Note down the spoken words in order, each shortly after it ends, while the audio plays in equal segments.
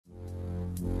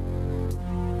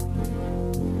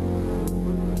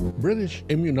British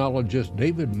immunologist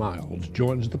David Miles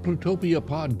joins the Plutopia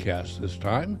podcast this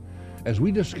time as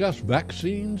we discuss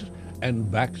vaccines and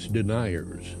vax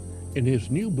deniers. In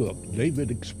his new book, David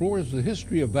explores the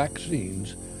history of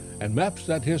vaccines and maps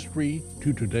that history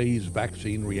to today's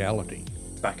vaccine reality.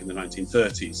 Back in the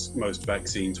 1930s, most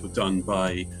vaccines were done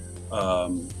by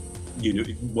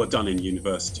were done in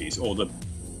universities,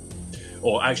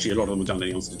 or actually a lot of them were done at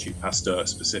the Institut Pasteur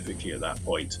specifically at that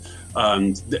point.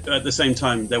 And at the same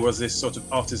time, there was this sort of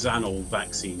artisanal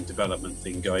vaccine development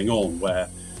thing going on where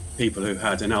people who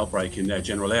had an outbreak in their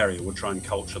general area would try and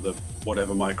culture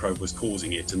whatever microbe was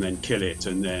causing it and then kill it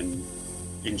and then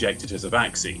inject it as a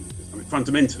vaccine. I mean,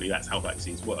 fundamentally, that's how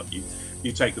vaccines work.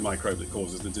 You take the microbe that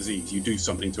causes the disease, you do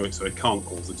something to it so it can't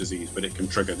cause the disease, but it can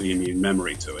trigger the immune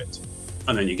memory to it.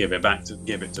 And then you give it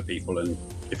to people, and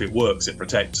if it works, it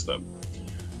protects them.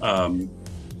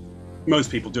 Most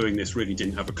people doing this really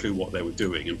didn't have a clue what they were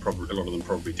doing, and probably a lot of them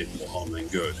probably did more harm than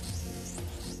good.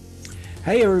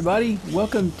 Hey everybody,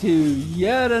 welcome to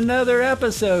yet another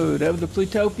episode of the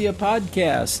Plutopia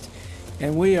podcast.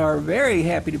 And we are very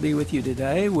happy to be with you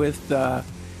today with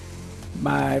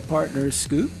my partner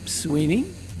Scoop Sweeney,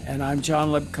 and I'm John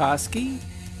Lebkowski,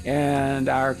 and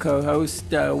our co-host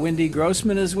Wendy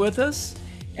Grossman is with us,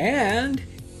 and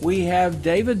we have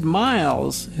David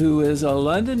Miles, who is a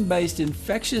London-based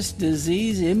infectious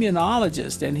disease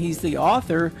immunologist, and he's the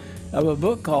author of a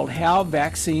book called How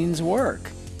Vaccines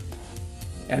Work.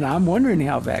 And I'm wondering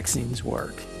how vaccines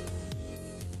work.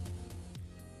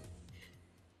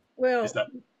 Well,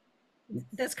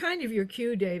 that's kind of your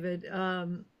cue, David. I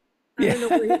Yeah.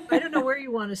 don't know where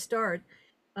you want to start.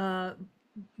 But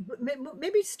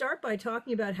maybe start by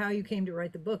talking about how you came to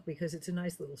write the book, because it's a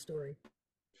nice little story.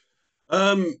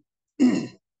 I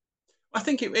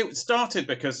think it started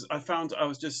because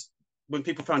when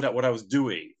people found out what I was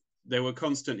doing, they were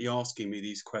constantly asking me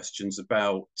these questions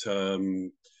about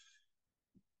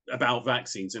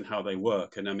vaccines and how they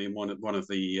work. And I mean, one of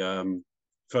the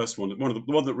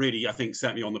one that really I think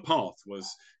set me on the path was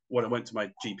when I went to my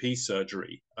GP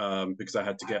surgery, because I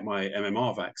had to get my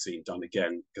MMR vaccine done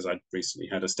again because I'd recently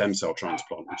had a stem cell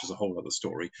transplant, which is a whole other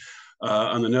story.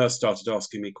 And the nurse started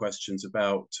asking me questions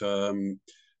about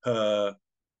her,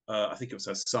 I think it was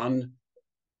her son,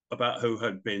 about who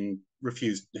had been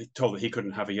told that he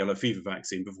couldn't have a yellow fever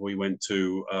vaccine before he went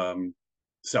to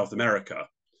South America,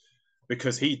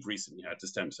 because he'd recently had a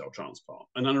stem cell transplant.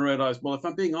 And then I realized, well, if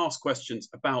I'm being asked questions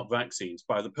about vaccines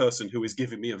by the person who is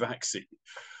giving me a vaccine,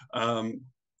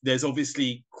 there's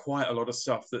obviously quite a lot of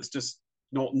stuff that's just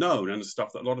not known, and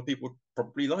stuff that a lot of people would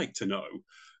probably like to know.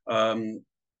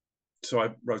 So I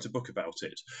wrote a book about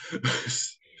it,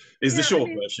 is the short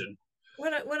version.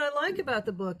 What I like about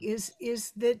the book is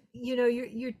that, you know,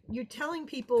 you're telling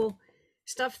people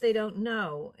stuff they don't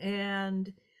know.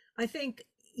 And I think,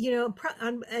 you know,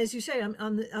 as you say, I'm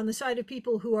on the side of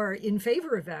people who are in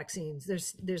favor of vaccines.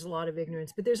 There's a lot of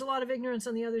ignorance, but there's a lot of ignorance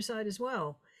on the other side as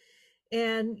well.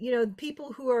 And, you know,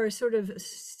 people who are sort of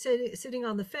sitting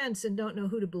on the fence and don't know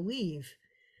who to believe,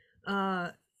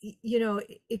 you know,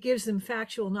 it gives them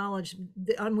factual knowledge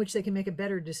on which they can make a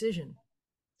better decision.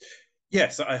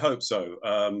 Yes, I hope so.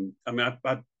 I mean,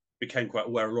 I became quite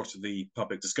aware a lot of the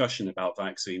public discussion about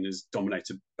vaccine is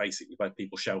dominated basically by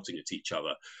people shouting at each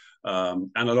other.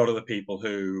 And a lot of the people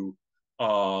who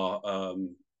are,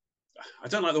 I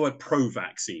don't like the word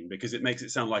pro-vaccine because it makes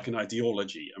it sound like an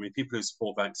ideology. I mean, people who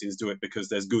support vaccines do it because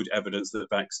there's good evidence that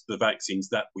the vaccines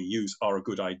that we use are a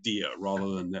good idea,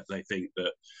 rather than that they think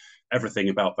that everything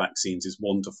about vaccines is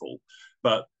wonderful.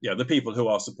 But yeah, the people who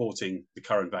are supporting the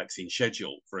current vaccine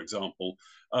schedule, for example,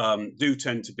 do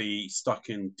tend to be stuck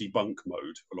in debunk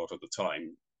mode a lot of the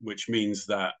time, which means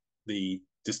that the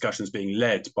discussions being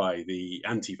led by the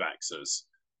anti-vaxxers.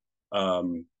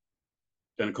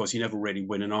 And of course, you never really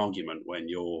win an argument when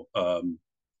you're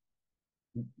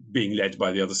being led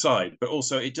by the other side. But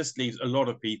also, it just leaves a lot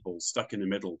of people stuck in the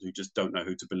middle who just don't know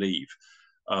who to believe.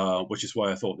 Which is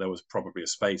why I thought there was probably a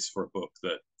space for a book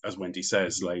that, as Wendy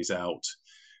says, lays out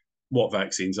what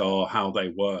vaccines are, how they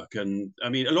work. And I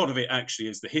mean, a lot of it actually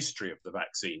is the history of the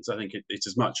vaccines. I think it's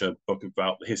as much a book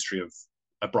about the history of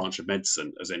a branch of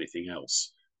medicine as anything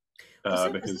else.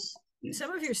 Because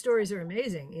some of your stories are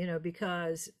amazing, you know,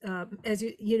 because as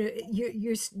you know,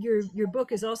 your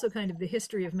book is also kind of the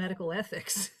history of medical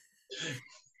ethics.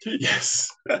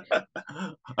 Yes,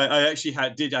 I actually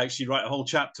did write a whole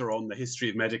chapter on the history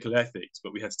of medical ethics,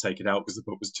 but we had to take it out because the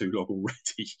book was too long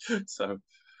already. So,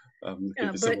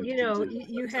 but you know,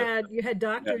 you had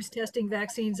doctors testing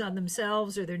vaccines on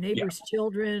themselves or their neighbors'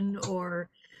 children, or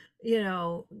you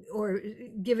know, or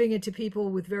giving it to people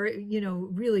with very, you know,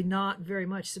 really not very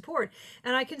much support.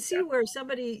 And I can see where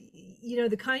somebody, you know,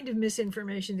 the kind of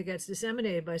misinformation that gets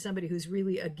disseminated by somebody who's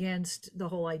really against the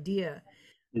whole idea,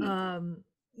 Mm.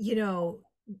 you know,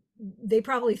 they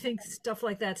probably think stuff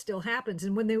like that still happens.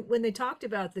 And when they talked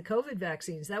about the COVID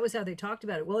vaccines, that was how they talked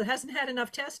about it. Well, it hasn't had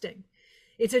enough testing.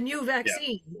 It's a new Yeah.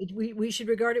 vaccine. We should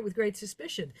regard it with great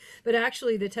suspicion. But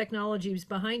actually, the technologies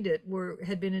behind it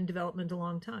had been in development a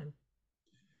long time.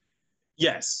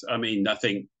 Yes, I mean, I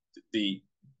think the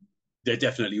there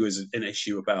definitely was an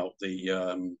issue about the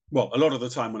well, a lot of the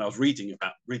time when I was doing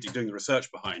the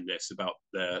research behind this about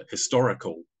the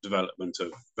historical development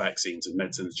of vaccines and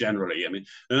medicines generally. I mean,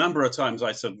 a number of times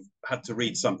I sort of had to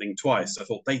read something twice. I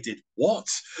thought, they did what?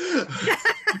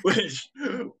 which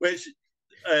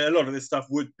a lot of this stuff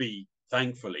would be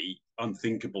thankfully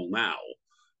unthinkable now,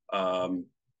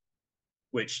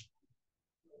 which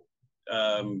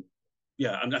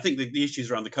yeah, and I think the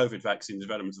issues around the COVID vaccine, the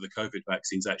development of the COVID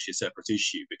vaccine is actually a separate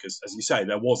issue because, as you say,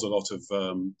 there was a lot of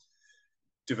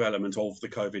development of the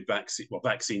COVID vaccine, well,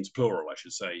 vaccines plural, I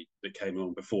should say, that came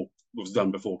along was done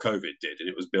before COVID did, and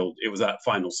it was that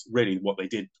final, really what they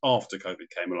did after COVID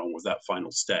came along was that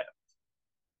final step.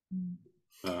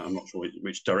 I'm not sure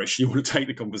which direction you want to take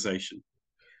the conversation.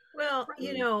 Well,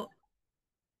 you know,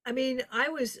 I mean, I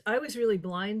was really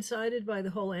blindsided by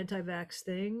the whole anti-vax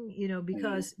thing, you know,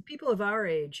 because people of our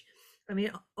age, I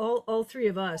mean, all three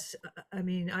of us, I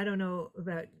mean, I don't know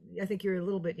about, I think you're a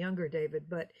little bit younger, David,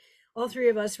 but all three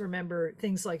of us remember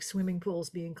things like swimming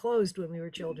pools being closed when we were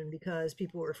children because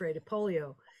people were afraid of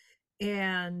polio.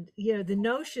 And, you know, the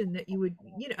notion that you would,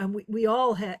 you know, and we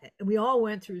all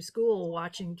went through school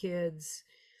watching kids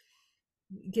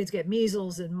get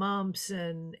measles and mumps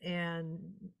and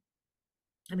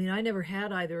I mean, I never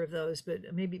had either of those, but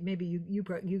maybe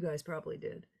you guys probably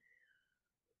did.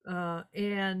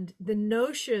 And the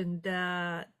notion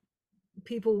that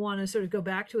people want to sort of go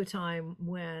back to a time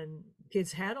when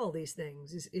kids had all these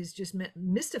things is just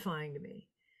mystifying to me.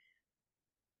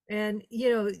 And you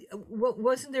know, what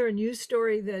wasn't there a news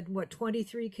story that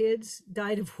 23 kids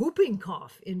died of whooping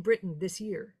cough in Britain this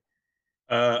year?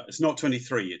 It's not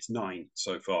 23, it's 9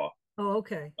 so far. Oh,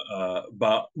 okay.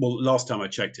 But well, last time I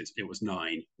checked it was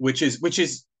 9, which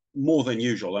is more than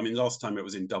usual. I mean, last time it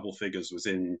was in double figures was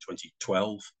in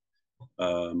 2012,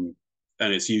 and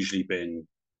it's usually been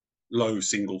low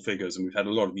single figures, and we've had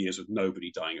a lot of years with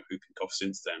nobody dying of whooping cough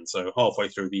since then. So halfway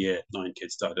through the year, 9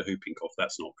 kids died of whooping cough.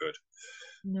 That's not good.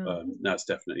 No. That's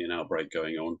definitely an outbreak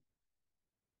going on.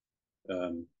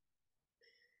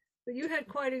 But you had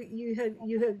quite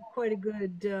a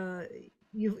good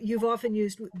you've often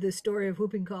used the story of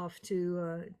whooping cough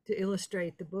to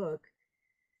illustrate the book.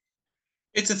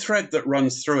 It's a thread that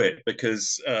runs through it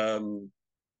because,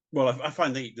 well, I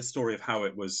find the story of how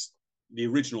the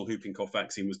original whooping cough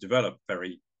vaccine was developed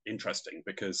very interesting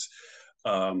because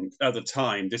at the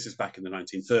time, this is back in the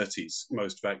 1930s,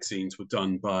 most vaccines were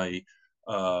done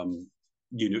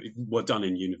were done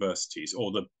in universities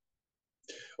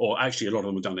or actually a lot of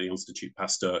them were done at the Institut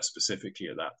Pasteur specifically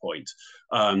at that point.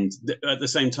 And at the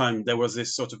same time, there was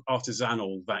this sort of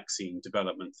artisanal vaccine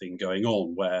development thing going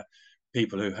on where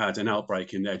people who had an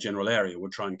outbreak in their general area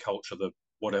would try and culture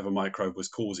whatever microbe was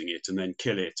causing it and then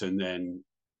kill it and then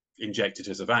inject it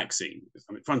as a vaccine.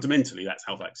 I mean, fundamentally, that's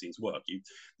how vaccines work.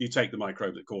 You take the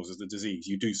microbe that causes the disease,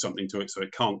 you do something to it so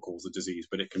it can't cause the disease,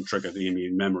 but it can trigger the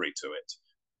immune memory to it.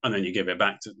 And then you give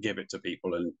it to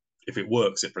people, and if it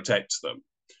works, it protects them.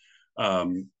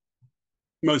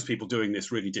 Most people doing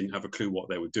this really didn't have a clue what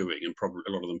they were doing, and probably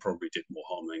a lot of them probably did more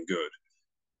harm than good.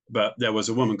 But there was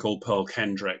a woman called Pearl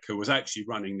Kendrick who was actually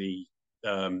running the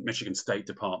Michigan State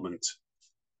Department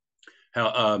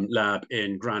lab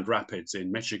in Grand Rapids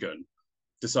in Michigan,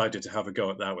 decided to have a go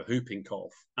at that with whooping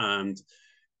cough. And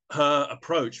her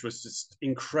approach was just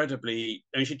incredibly,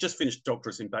 I mean, she just finished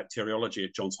doctorate in bacteriology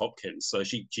at Johns Hopkins. So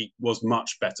she was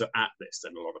much better at this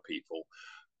than a lot of people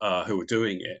who were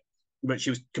doing it. But she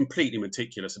was completely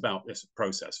meticulous about this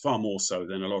process, far more so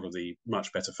than a lot of the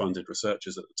much better funded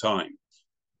researchers at the time.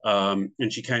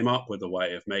 And she came up with a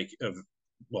way of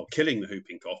killing the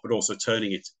whooping cough, but also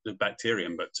turning the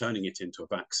bacterium, but turning it into a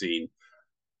vaccine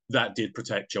that did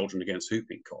protect children against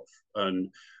whooping cough. And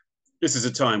this is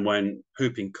a time when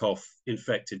whooping cough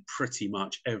infected pretty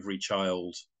much every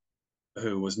child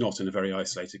who was not in a very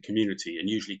isolated community, and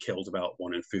usually killed about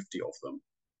 1 in 50 of them.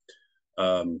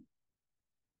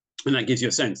 And that gives you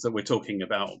a sense that we're talking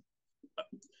about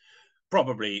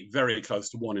probably very close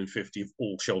to 1 in 50 of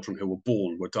all children who were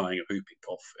born were dying of whooping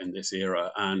cough in this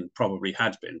era, and probably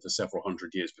had been for several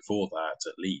hundred years before that,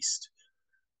 at least.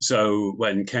 So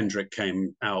when Kendrick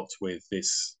came out with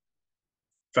this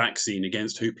vaccine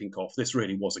against whooping cough, this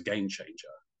really was a game changer.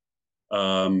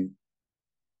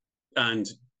 And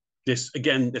this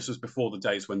was before the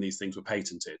days when these things were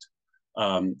patented.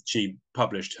 She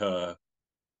published her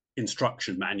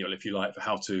instruction manual, if you like, for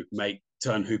how to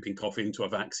turn whooping cough into a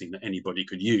vaccine that anybody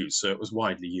could use. So it was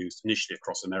widely used initially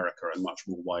across America and much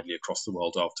more widely across the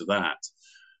world after that.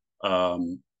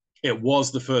 It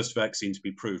was the first vaccine to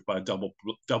be proved by a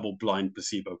double-blind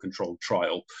placebo-controlled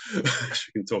trial, which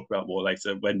we can talk about more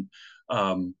later, when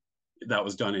that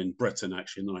was done in Britain,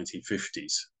 actually, in the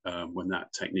 1950s, when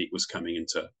that technique was coming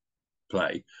into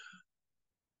play.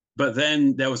 But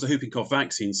then there was the whooping cough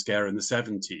vaccine scare in the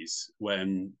 70s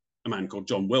when a man called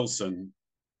John Wilson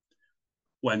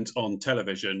went on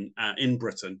television in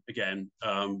Britain again.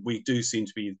 We do seem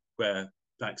to be where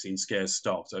vaccine scares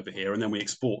start over here, and then we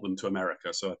export them to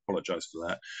America, so I apologize for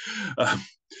that.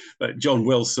 But John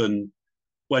Wilson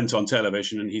went on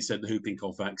television and he said the whooping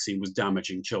cough vaccine was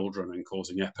damaging children and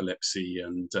causing epilepsy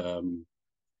and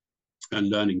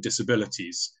learning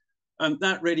disabilities. And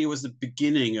that really was the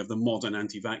beginning of the modern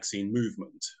anti-vaccine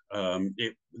movement.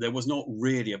 There was not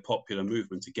really a popular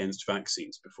movement against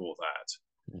vaccines before that.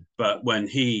 But when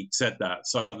he said that,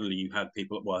 suddenly you had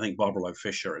people, well, I think Barbara Loe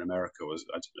Fisher in America was,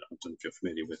 I don't know if you're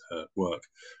familiar with her work,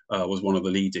 was one of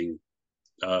the leading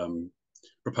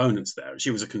proponents there.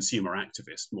 She was a consumer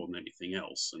activist more than anything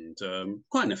else, and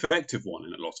quite an effective one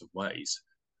in a lot of ways.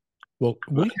 Well,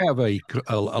 we have a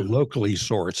locally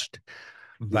sourced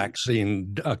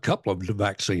vaccine, a couple of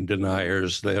vaccine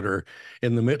deniers that are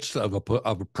in the midst of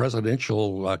a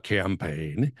presidential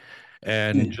campaign.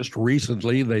 And just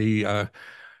recently, there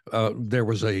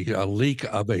was a leak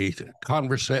of a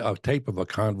tape of a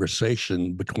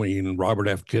conversation between Robert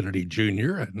F. Kennedy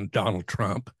Jr. and Donald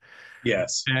Trump.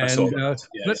 Yes, and I saw that.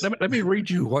 Yes. Let me read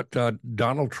you what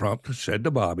Donald Trump said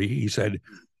to Bobby. He said,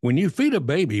 "When you feed a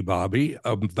baby, Bobby,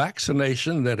 a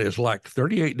vaccination that is like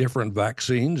 38 different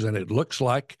vaccines, and it looks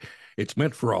like it's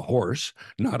meant for a horse,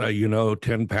 not a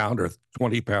 10-pound or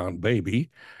 20-pound baby."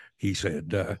 He said,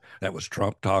 that was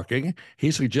Trump talking. He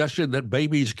suggested that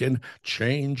babies can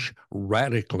change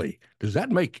radically. Does that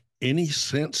make any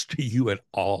sense to you at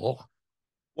all?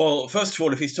 Well, first of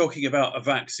all, if he's talking about a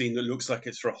vaccine that looks like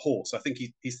it's for a horse, I think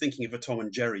he's thinking of a Tom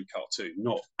and Jerry cartoon,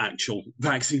 not actual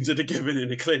vaccines that are given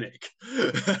in a clinic.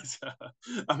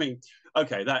 I mean,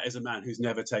 okay, that is a man who's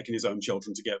never taken his own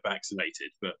children to get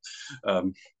vaccinated, but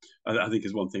I think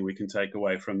is one thing we can take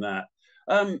away from that.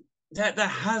 There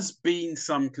has been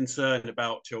some concern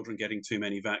about children getting too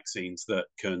many vaccines that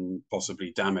can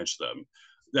possibly damage them.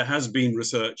 There has been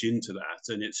research into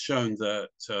that, and it's shown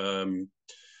that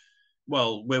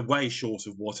well, we're way short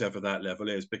of whatever that level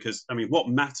is, because, I mean, what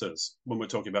matters when we're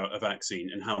talking about a vaccine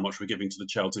and how much we're giving to the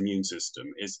child's immune system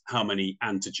is how many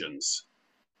antigens,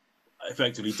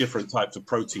 effectively different types of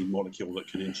protein molecule that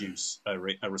can induce a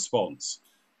response.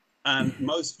 And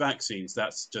most vaccines,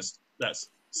 that's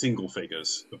single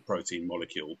figures of protein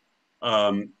molecule.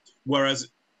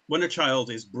 Whereas when a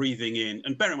child is breathing in,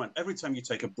 and bear in mind, every time you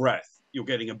take a breath, you're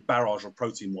getting a barrage of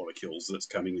protein molecules that's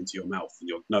coming into your mouth and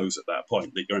your nose at that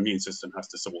point that your immune system has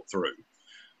to sort through.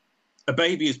 A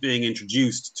baby is being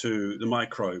introduced to the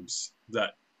microbes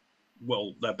that,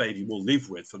 well, that baby will live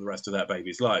with for the rest of that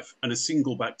baby's life. And a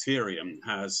single bacterium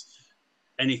has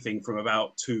anything from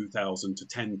about 2,000 to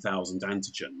 10,000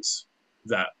 antigens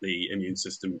that the immune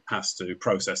system has to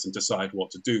process and decide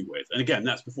what to do with. And again,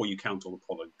 that's before you count all the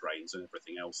pollen grains and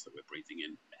everything else that we're breathing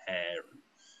in, hair and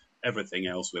everything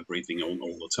else we're breathing on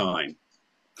all the time.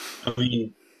 I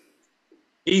mean,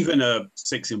 even a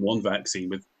 6-in-1 vaccine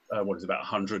with what is about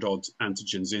 100 odd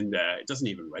antigens in there, it doesn't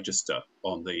even register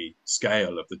on the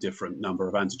scale of the different number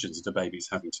of antigens that a baby's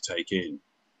having to take in.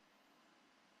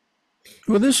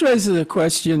 Well, this raises a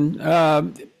question,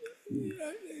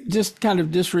 just kind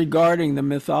of disregarding the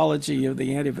mythology of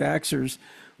the anti-vaxxers.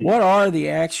 What are the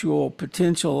actual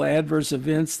potential adverse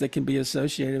events that can be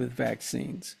associated with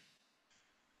vaccines?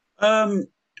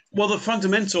 Well, the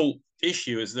fundamental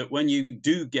issue is that when you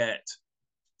do get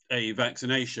a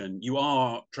vaccination, you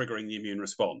are triggering the immune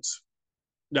response.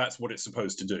 That's what it's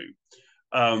supposed to do.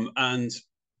 And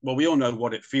well, we all know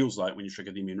what it feels like when you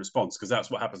trigger the immune response, because that's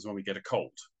what happens when we get a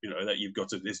cold, that you've got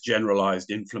this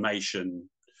generalized inflammation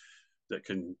that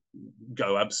can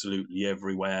go absolutely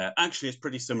everywhere. Actually, it's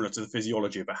pretty similar to the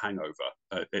physiology of a hangover.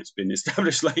 It's been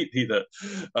established lately that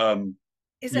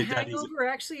is a hangover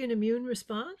actually an immune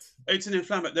response? It's an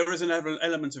there is an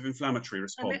element of inflammatory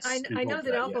response. I know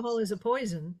that alcohol is a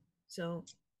poison, so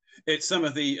it's some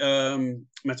of the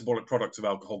metabolic products of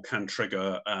alcohol can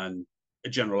trigger and a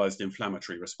generalized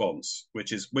inflammatory response,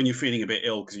 which is when you're feeling a bit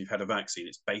ill because you've had a vaccine,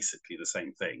 it's basically the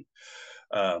same thing.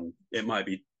 It might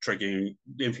be triggering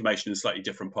inflammation in slightly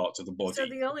different parts of the body. So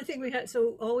the only thing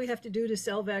so all we have to do to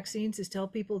sell vaccines is tell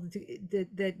people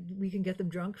that we can get them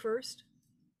drunk first?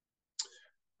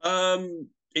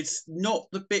 It's not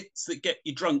the bits that get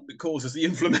you drunk that causes the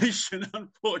inflammation,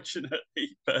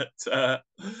 unfortunately. But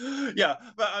yeah,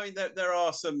 but I mean, there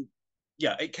are some,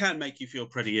 yeah, it can make you feel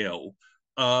pretty ill.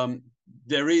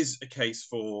 There is a case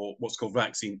for what's called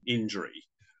vaccine injury,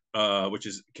 which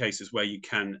is cases where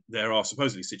there are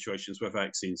supposedly situations where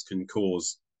vaccines can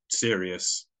cause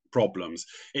serious problems.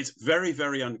 It's very,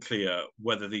 very unclear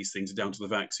whether these things are down to the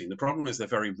vaccine. The problem is they're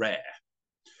very rare.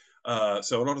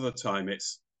 So a lot of the time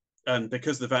and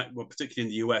because particularly in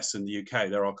the US and the UK,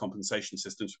 there are compensation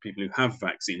systems for people who have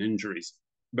vaccine injuries,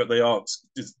 but they are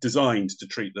designed to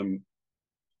treat them,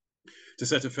 to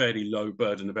set a fairly low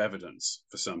burden of evidence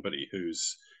for somebody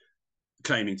who's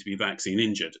claiming to be vaccine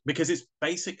injured, because it's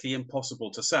basically impossible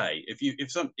to say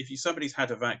if somebody's had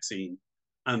a vaccine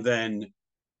and then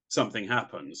something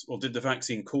happens, or did the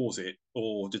vaccine cause it,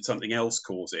 or did something else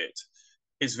cause it?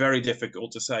 It's very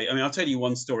difficult to say. I mean, I'll tell you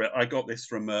one story. I got this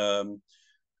from a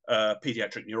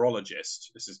pediatric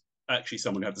neurologist. This is actually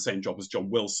someone who had the same job as John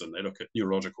Wilson. They look at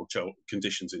neurological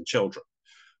conditions in children.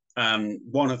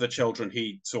 One of the children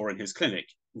he saw in his clinic,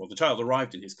 well, the child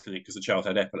arrived in his clinic because the child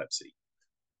had epilepsy.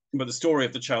 But the story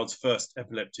of the child's first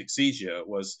epileptic seizure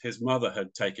was his mother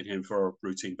had taken him for a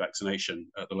routine vaccination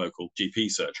at the local GP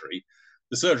surgery.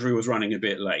 The surgery was running a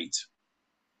bit late.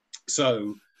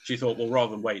 So she thought, well,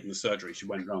 rather than wait in the surgery, she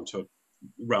went round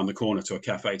the corner to a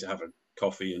cafe to have a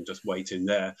coffee and just wait in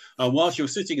there. And while she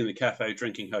was sitting in the cafe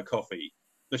drinking her coffee,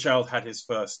 the child had his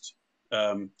first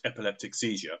epileptic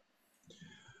seizure,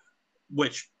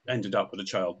 which ended up with the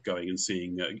child going and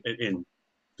seeing in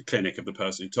the clinic of the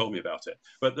person who told me about it.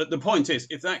 But the point is,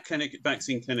 if that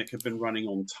vaccine clinic had been running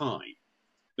on time,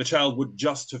 the child would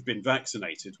just have been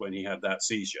vaccinated when he had that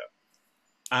seizure.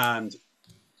 And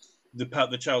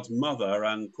the child's mother,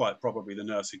 and quite probably the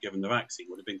nurse who'd given the vaccine,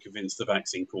 would have been convinced the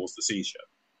vaccine caused the seizure.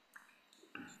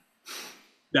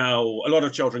 Now, a lot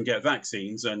of children get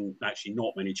vaccines, and actually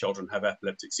not many children have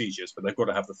epileptic seizures, but they've got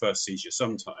to have the first seizure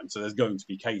sometime. So there's going to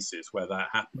be cases where that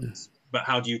happens. But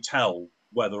how do you tell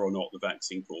whether or not the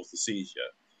vaccine caused the seizure?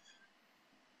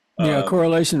 Yeah,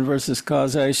 correlation versus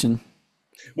causation.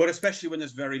 Well, especially when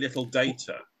there's very little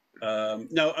data.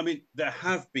 No, I mean, there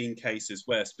have been cases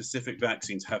where specific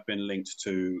vaccines have been linked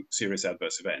to serious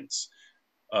adverse events.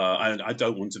 And I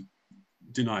don't want to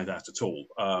deny that at all.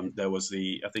 There was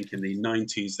I think in the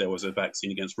 90s, there was a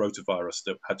vaccine against rotavirus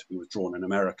that had to be withdrawn in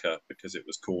America because it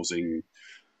was causing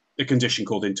a condition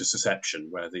called intussusception,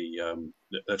 where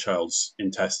the child's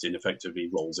intestine effectively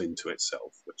rolls into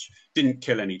itself, which didn't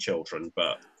kill any children,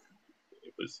 but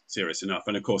it was serious enough.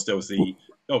 And of course, there was the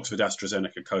Oxford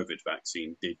AstraZeneca COVID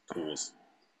vaccine did cause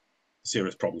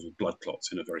serious problems with blood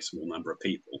clots in a very small number of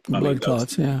people. Blood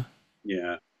clots, yeah.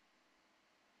 Yeah.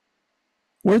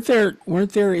 Weren't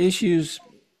there issues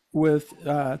with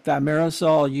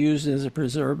thimerosal used as a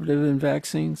preservative in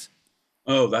vaccines?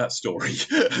 Oh, that story.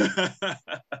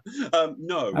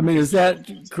 No. I mean, is that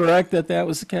correct that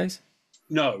was the case?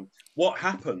 No. What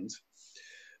happened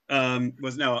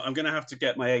was, now I'm going to have to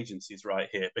get my agencies right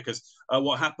here, because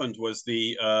what happened was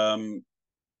the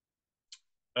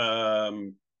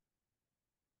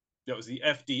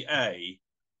FDA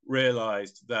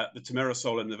realized that the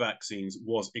thimerosal in the vaccines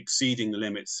was exceeding the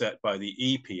limits set by the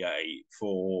EPA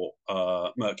for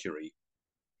mercury.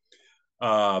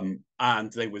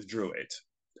 And they withdrew it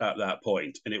at that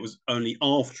point. And it was only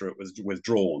after it was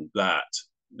withdrawn that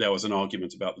there was an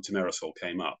argument about the thimerosal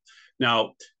came up.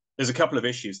 Now, there's a couple of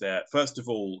issues there. First of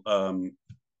all,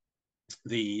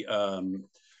 the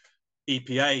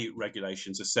EPA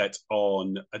regulations are set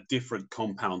on a different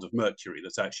compound of mercury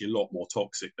that's actually a lot more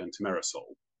toxic than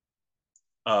thimerosal.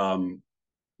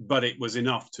 But it was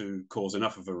enough to cause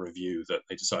enough of a review that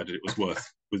they decided it was worth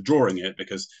withdrawing it,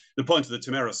 because the point of the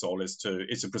thimerosal is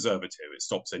it's a preservative. It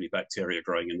stops any bacteria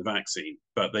growing in the vaccine.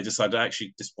 But they decided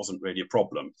actually this wasn't really a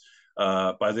problem.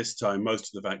 By this time, most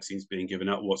of the vaccines being given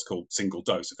out what's called single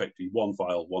dose, effectively one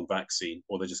vial, one vaccine,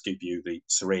 or they just give you the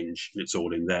syringe and it's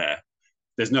all in there.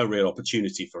 There's no real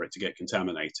opportunity for it to get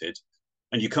contaminated.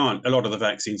 And you can't, a lot of the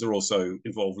vaccines are also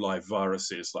involve live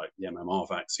viruses like the MMR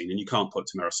vaccine, and you can't put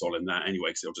thimerosal in that anyway,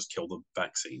 because it'll just kill the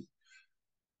vaccine.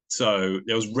 So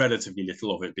there was relatively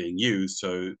little of it being used.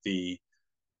 So it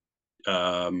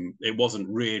wasn't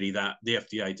really that, the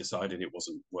FDA decided it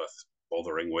wasn't worth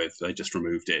bothering with. They just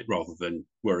removed it rather than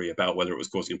worry about whether it was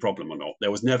causing a problem or not. There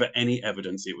was never any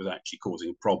evidence it was actually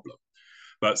causing a problem.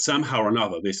 But somehow or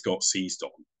another, this got seized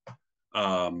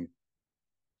on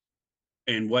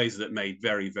in ways that made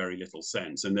very, very little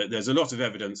sense. And there's a lot of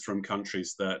evidence from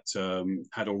countries that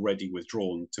had already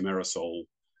withdrawn thimerosal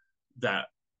that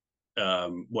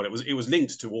it was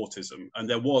linked to autism, and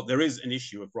there is an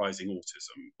issue of rising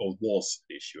autism, or was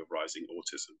an issue of rising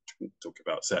autism to talk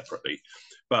about separately.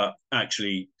 But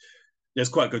actually, there's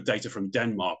quite good data from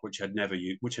Denmark, which had not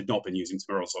been using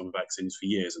thimerosal vaccines for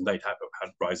years, and they'd had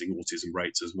rising autism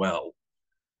rates as well.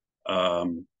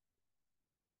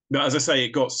 But as I say,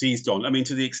 it got seized on. I mean,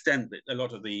 to the extent that a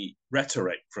lot of the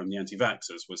rhetoric from the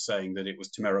anti-vaxxers was saying that it was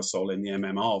thimerosal in the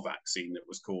MMR vaccine that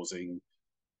was causing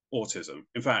autism.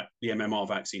 In fact, the MMR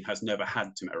vaccine has never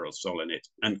had thimerosal in it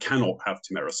and cannot have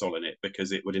thimerosal in it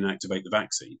because it would inactivate the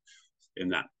vaccine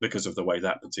because of the way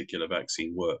that particular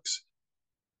vaccine works.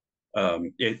 I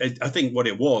think what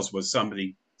it was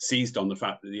somebody seized on the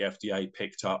fact that the FDA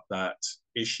picked up that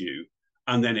issue,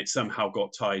 and then it somehow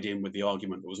got tied in with the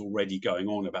argument that was already going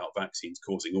on about vaccines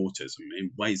causing autism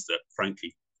in ways that,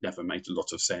 frankly, never made a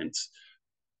lot of sense.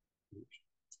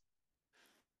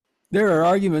 There are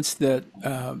arguments that,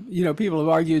 people have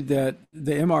argued that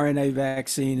the mRNA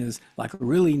vaccine is like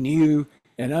really new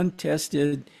and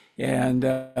untested and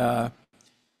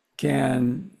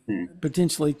can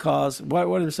potentially cause, what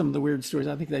are some of the weird stories?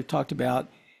 I think they've talked about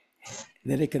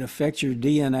that it could affect your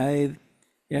DNA.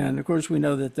 And of course, we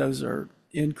know that those are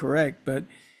incorrect, but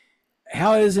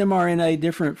how is mRNA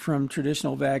different from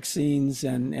traditional vaccines,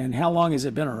 and how long has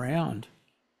it been around?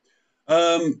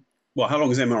 Well, how long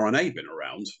has mRNA been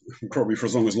around? Probably for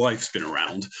as long as life's been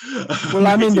around. Well,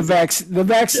 I mean, the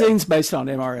vaccine's based on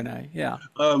mRNA. Yeah.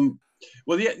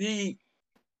 Well,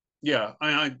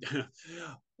 I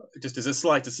just as a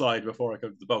slight aside before I go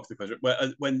to the bulk of the question,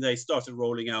 when they started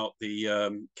rolling out the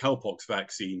cowpox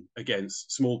vaccine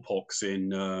against smallpox in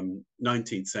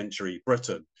 19th century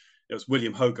Britain, it was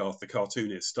William Hogarth, the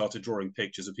cartoonist, started drawing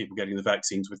pictures of people getting the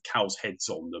vaccines with cows' heads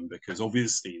on them, because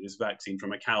obviously this vaccine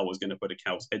from a cow was going to put a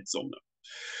cow's heads on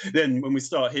them. Then when we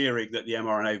start hearing that the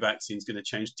mRNA vaccine is going to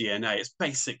change DNA, it's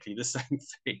basically the same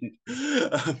thing.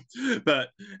 But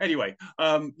anyway,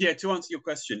 to answer your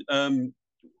question,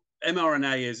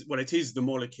 mRNA is the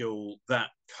molecule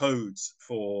that codes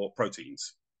for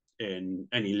proteins in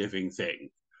any living thing.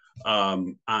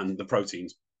 And the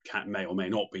proteins may or may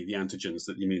not be the antigens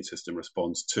that the immune system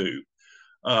responds to.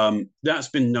 That's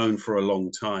been known for a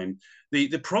long time.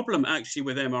 The problem actually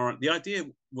with mRNA, the idea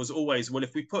was always, well,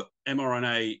 if we put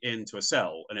mRNA into a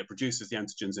cell and it produces the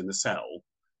antigens in the cell,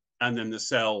 and then the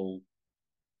cell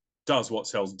does what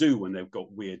cells do when they've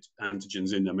got weird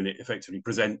antigens in them, and it effectively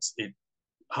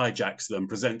hijacks them,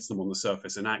 presents them on the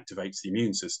surface, and activates the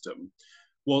immune system.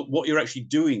 Well, what you're actually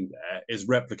doing there is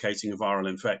replicating a viral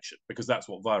infection, because that's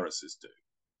what viruses do.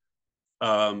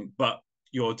 But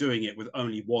you're doing it with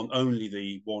only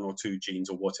the one or two genes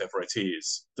or whatever it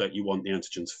is that you want the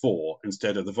antigens for,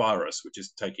 instead of the virus, which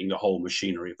is taking the whole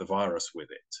machinery of the virus with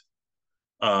it.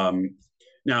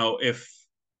 Now, it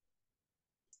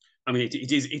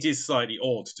is slightly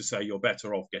odd to say you're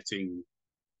better off getting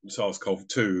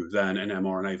SARS-CoV-2 than an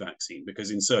mRNA vaccine,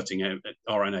 because inserting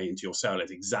RNA into your cell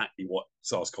is exactly what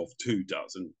SARS-CoV-2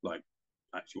 does, and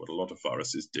actually what a lot of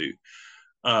viruses do.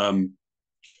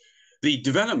 The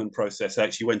development process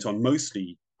actually went on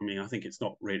mostly, I think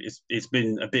it's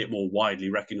been a bit more widely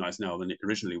recognized now than it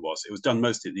originally was. It was done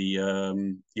mostly at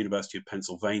the University of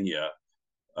Pennsylvania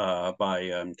by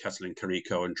Katalin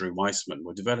Kariko and Drew Weissman.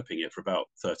 Were developing it for about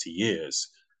 30 years.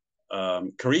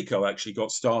 Kariko actually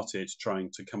got started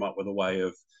trying to come up with a way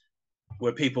of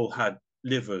where people had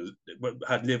liver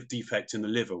defects in the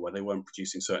liver where they weren't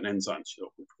producing certain enzymes.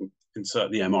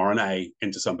 Insert the mRNA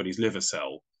into somebody's liver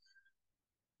cell,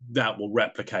 that will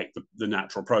replicate the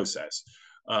natural process.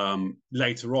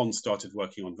 Later on, started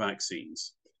working on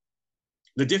vaccines.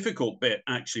 The difficult bit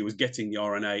actually was getting the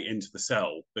RNA into the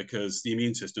cell, because the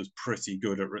immune system is pretty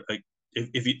good at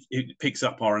if it picks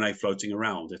up RNA floating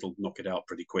around, it'll knock it out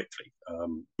pretty quickly,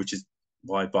 which is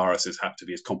why viruses have to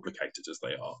be as complicated as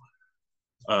they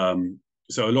are.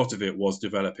 So a lot of it was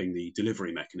developing the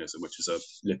delivery mechanism, which is a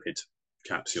lipid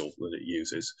capsule that it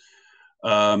uses.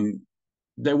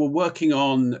 They were working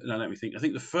on, now let me think, I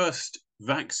think the first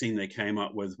vaccine they came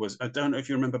up with was, I don't know if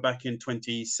you remember, back in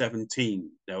 2017,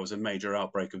 there was a major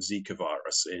outbreak of Zika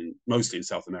virus mostly in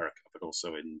South America, but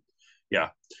also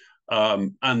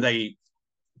and they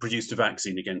produced a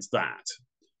vaccine against that,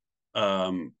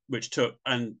 which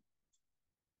and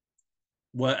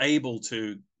were able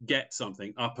to get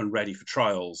something up and ready for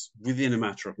trials within a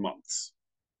matter of months,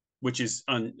 which is,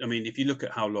 if you look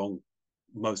at how long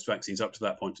most vaccines up to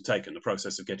that point have taken, the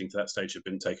process of getting to that stage have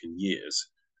been taken years.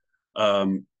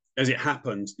 As it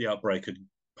happened, the outbreak had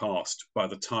passed by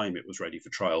the time it was ready for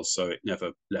trials, so it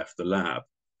never left the lab.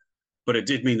 But it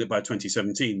did mean that by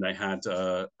 2017, they had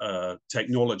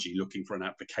technology looking for an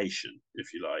application,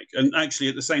 if you like. And actually,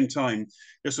 at the same time,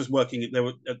 this was working. There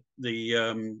were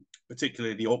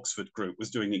particularly the Oxford group was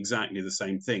doing exactly the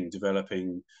same thing,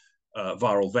 developing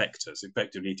viral vectors.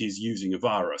 Effectively, it is using a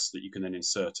virus that you can then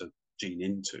insert a gene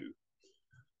into.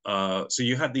 So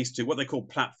you had these two, what they call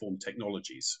platform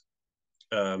technologies.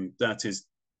 That is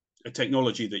a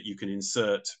technology that you can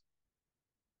insert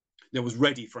that was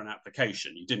ready for an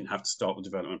application. You didn't have to start the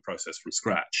development process from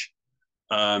scratch.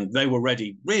 They were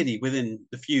ready really within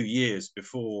the few years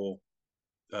before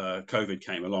COVID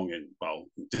came along in, well,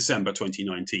 December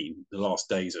 2019, the last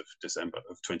days of December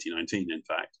of 2019, in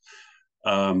fact.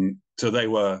 So they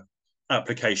were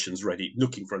applications ready,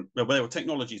 they were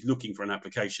technologies looking for an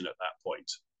application at that point.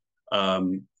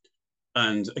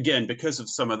 And again, because of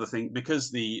some other thing,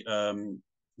 because the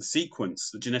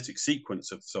genetic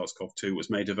sequence of SARS-CoV-2 was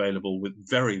made available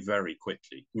very, very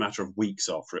quickly, a matter of weeks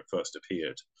after it first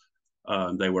appeared.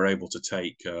 They were able to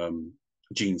take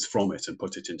genes from it and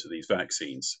put it into these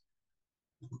vaccines.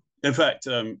 In fact,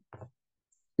 no,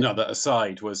 that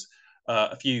aside was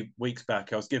a few weeks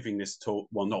back, I was giving this talk,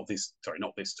 well, not this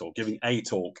talk, giving a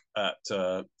talk at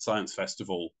Science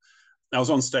Festival. I was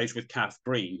on stage with Kath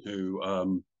Green,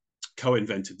 who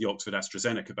co-invented the Oxford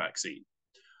AstraZeneca vaccine.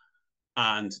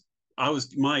 And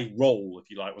my role, if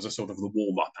you like, was a sort of the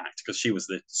warm-up act, because she was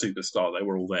the superstar they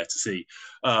were all there to see.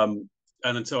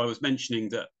 And so I was mentioning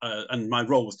that, and my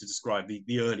role was to describe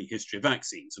the early history of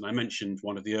vaccines. And I mentioned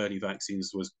one of the early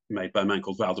vaccines was made by a man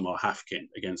called Valdemar Haffkine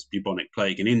against bubonic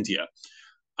plague in India.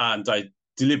 And I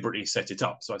deliberately set it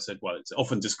up. So I said, well, it's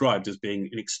often described as being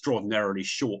an extraordinarily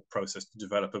short process to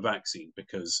develop a vaccine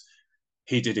because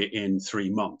he did it in 3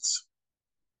 months.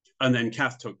 And then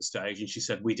Kath took the stage and she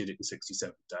said, we did it in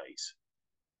 67 days.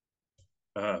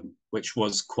 Which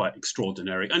was quite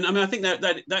extraordinary. And I mean, I think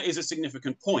that is a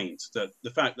significant point, that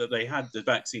the fact that they had the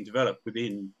vaccine developed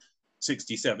within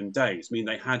 67 days mean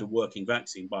they had a working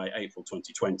vaccine by April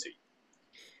 2020.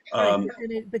 Right,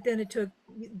 but then it took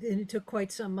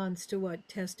quite some months to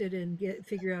test it and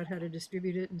figure out how to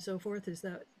distribute it and so forth. Is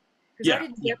that because yeah, I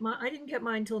didn't get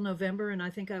mine until November, and I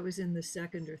think I was in the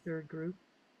second or third group.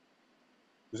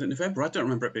 Was it November? I don't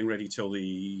remember it being ready till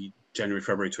the January,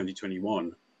 February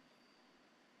 2021.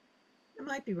 I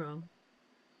might be wrong.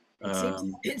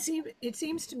 It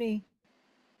seems to me.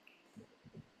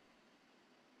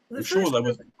 I'm sure there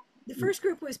was. The first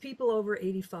group was people over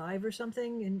 85 or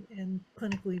something, and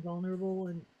clinically vulnerable,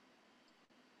 and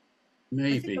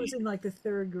maybe I think it was in like the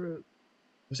third group.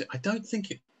 Was it? I don't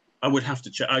think it. I would have to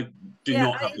check. I do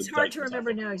not have. It's hard to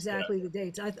remember now exactly the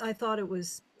dates. I thought it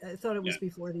was. I thought it was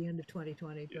before the end of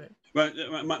 2020. But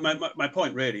my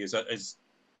point really is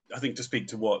I think, to speak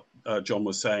to what John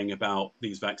was saying about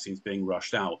these vaccines being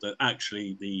rushed out, that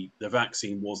actually the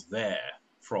vaccine was there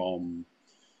from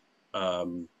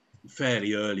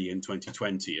fairly early in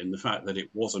 2020, and the fact that it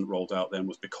wasn't rolled out then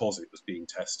was because it was being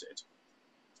tested.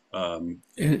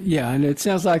 Yeah, and it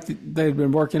sounds like they've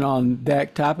been working on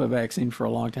that type of vaccine for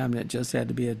a long time, and it just had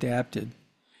to be adapted.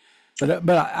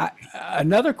 But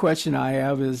another question I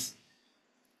have is,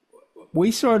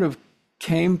 we sort of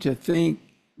came to think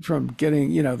from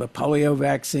getting, the polio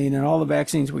vaccine and all the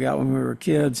vaccines we got when we were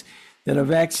kids, that a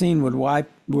vaccine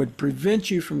would prevent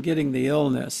you from getting the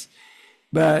illness.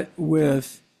 But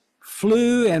with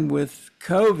flu and with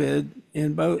COVID,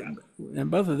 in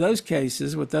both of those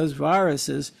cases, with those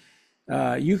viruses,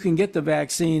 you can get the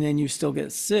vaccine and you still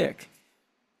get sick.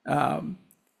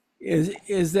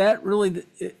 Is that really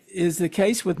is the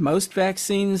case with most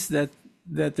vaccines, that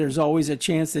there's always a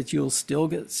chance that you'll still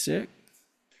get sick?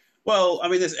 Well, I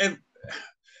mean, there's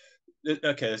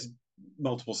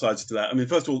multiple sides to that. I mean,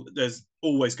 first of all, there's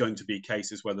always going to be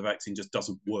cases where the vaccine just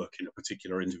doesn't work in a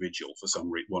particular individual for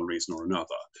one reason or another.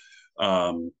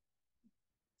 I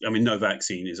mean, no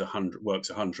vaccine works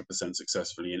 100%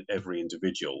 successfully in every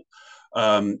individual.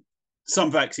 Some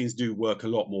vaccines do work a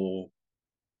lot more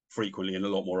frequently and a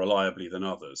lot more reliably than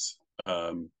others,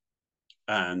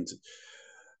 and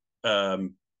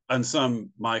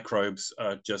some microbes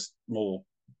are just more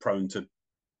prone to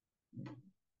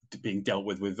being dealt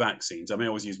with vaccines. I mean, I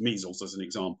always use measles as an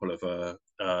example of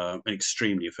an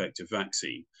extremely effective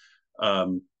vaccine.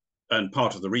 And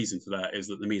part of the reason for that is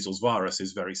that the measles virus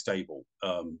is very stable.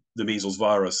 The measles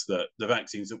virus, the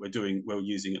vaccines that we're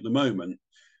using at the moment,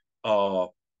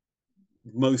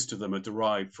 most of them are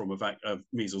derived from a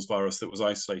measles virus that was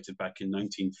isolated back in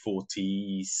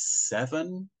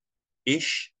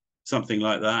 1947-ish, something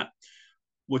like that.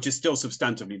 which is still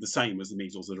substantively the same as the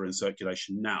measles that are in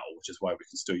circulation now, which is why we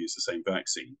can still use the same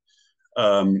vaccine.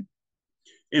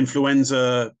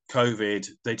 Influenza, COVID,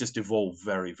 they just evolve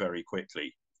very, very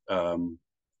quickly,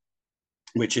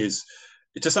 which is,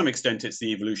 to some extent, it's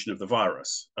the evolution of the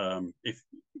virus. If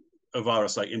a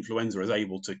virus like influenza is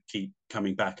able to keep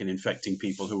coming back and infecting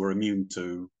people who are immune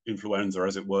to influenza,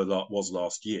 as it was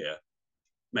last year,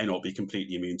 may not be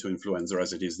completely immune to influenza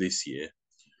as it is this year.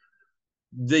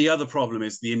 The other problem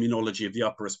is the immunology of the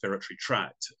upper respiratory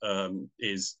tract.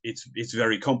 It's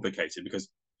very complicated because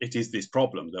it is this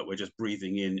problem that we're just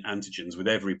breathing in antigens with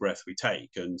every breath we take,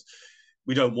 and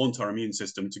we don't want our immune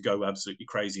system to go absolutely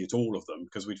crazy at all of them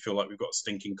because we'd feel like we've got a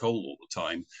stinking cold all the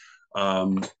time.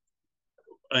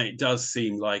 And it does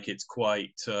seem like it's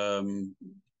quite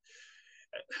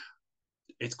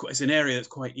it's an area that's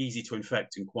quite easy to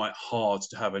infect and quite hard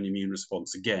to have an immune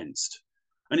response against.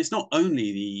 And it's not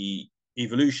only the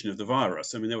evolution of the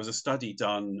virus. I mean, there was a study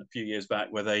done a few years back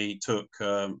where they took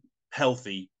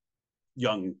healthy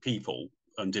young people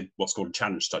and did what's called a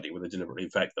challenge study, where they deliberately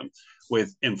infect them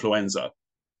with influenza.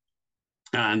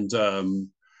 And,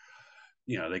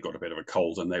 they got a bit of a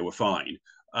cold and they were fine.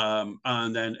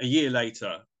 And then a year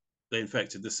later, they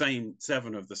infected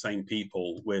seven of the same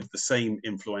people with the same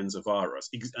influenza virus.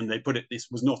 And they put it, they'd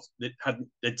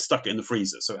stuck it in the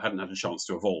freezer, so it hadn't had a chance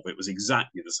to evolve. It was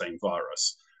exactly the same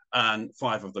virus. And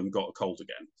 5 of them got a cold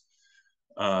again.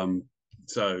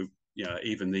 So,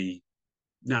 even the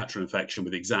natural infection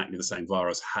with exactly the same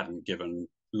virus hadn't given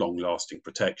long-lasting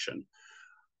protection.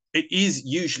 It is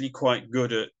usually quite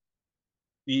good at,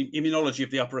 the immunology of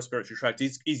the upper respiratory tract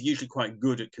is usually quite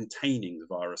good at containing the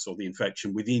virus or the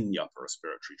infection within the upper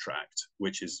respiratory tract,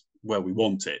 which is where we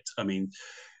want it. I mean,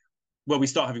 where we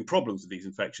start having problems with these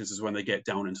infections is when they get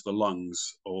down into the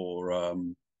lungs or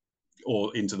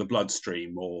into the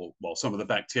bloodstream, or some of the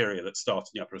bacteria that start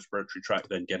in the upper respiratory tract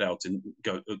then get out and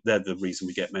go. They're the reason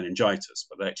we get meningitis,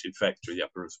 but they actually infect through the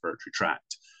upper respiratory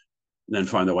tract and then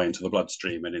find their way into the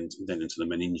bloodstream and then into the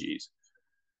meninges.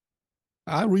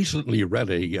 I recently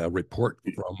read a report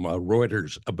from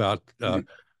Reuters about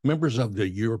members of the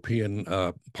European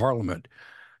Parliament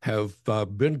have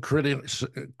been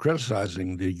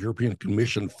criticizing the European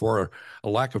Commission for a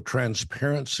lack of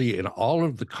transparency in all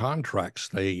of the contracts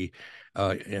they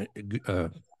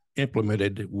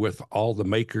implemented with all the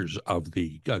makers of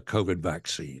the COVID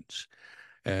vaccines.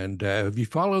 And have you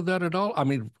followed that at all? I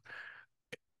mean,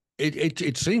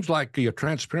 it seems like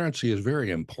transparency is very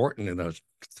important in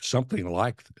something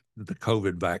like the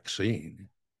COVID vaccine.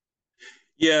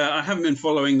 Yeah, I haven't been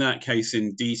following that case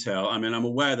in detail. I mean, I'm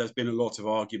aware there's been a lot of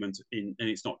argument and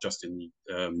it's not just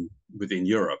within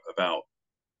Europe, about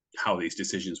how these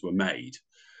decisions were made.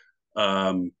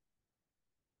 And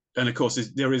of course,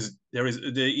 there is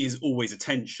always a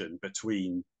tension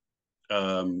between.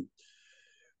 I mean,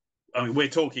 we're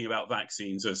talking about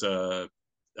vaccines as a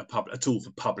tool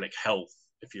for public health,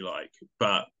 if you like,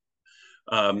 but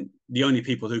the only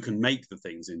people who can make the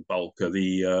things in bulk are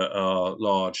the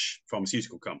large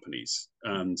pharmaceutical companies.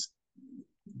 And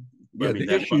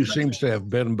the issue seems to have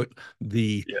been, but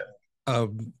the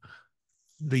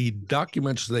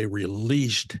documents they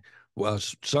released,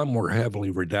 some were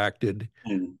heavily redacted.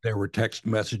 There were text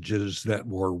messages that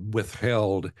were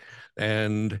withheld,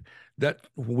 and that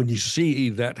when you see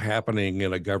that happening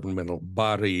in a governmental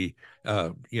body,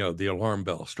 the alarm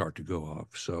bells start to go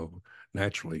off. So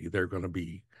naturally, there are going to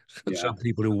be some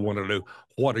people who want to know,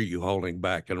 what are you holding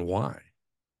back and why?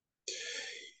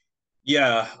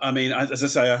 Yeah, I mean, as I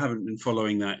say, I haven't been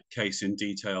following that case in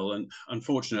detail. And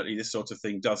unfortunately, this sort of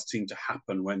thing does seem to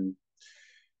happen when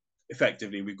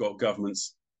effectively we've got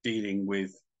governments dealing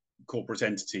with corporate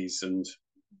entities and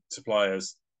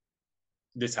suppliers.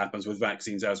 This happens with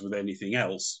vaccines as with anything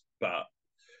else, but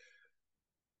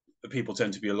people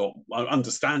tend to be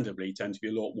understandably tend to be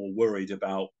a lot more worried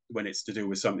about when it's to do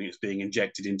with something that's being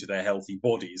injected into their healthy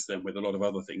bodies than with a lot of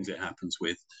other things it happens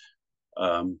with.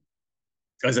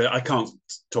 As I can't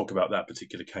talk about that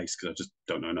particular case because I just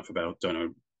don't know enough about.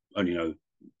 Only know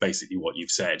basically what you've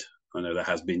said. I know there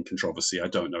has been controversy. I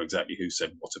don't know exactly who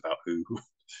said what about who.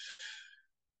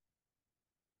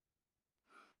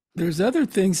 There's other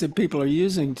things that people are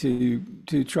using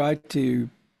to try to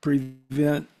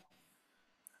prevent,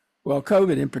 well,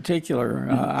 COVID in particular.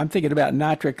 I'm thinking about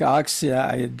nitric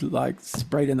oxide, like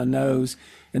sprayed in the nose.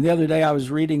 And the other day I was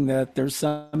reading that there's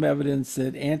some evidence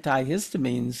that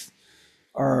antihistamines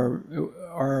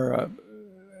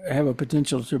have a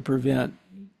potential to prevent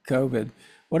COVID.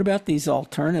 What about these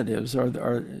alternatives?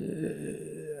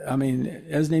 I mean,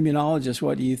 as an immunologist,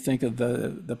 what do you think of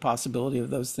the possibility of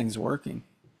those things working?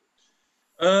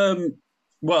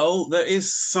 Well, there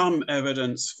is some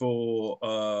evidence for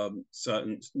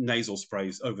certain nasal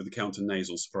sprays, over-the-counter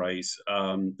nasal sprays.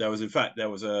 In fact, there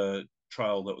was a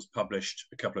trial that was published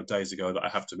a couple of days ago that I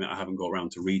have to admit I haven't got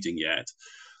around to reading yet.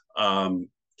 And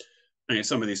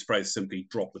some of these sprays simply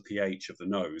drop the pH of the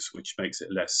nose, which makes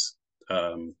it less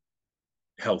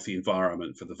healthy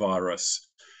environment for the virus.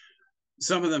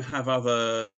 Some of them have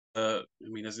other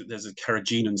there's a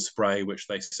carrageenan spray which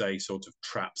they say sort of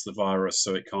traps the virus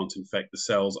so it can't infect the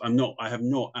cells. I have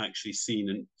not actually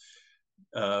seen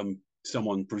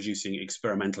someone producing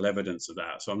experimental evidence of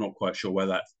that, so I'm not quite sure where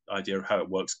that idea of how it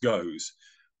works goes.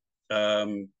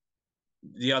 The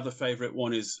other favorite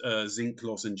one is zinc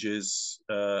lozenges.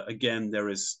 Again, there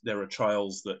are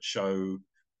trials that show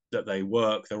that they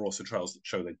work. There are also trials that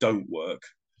show they don't work.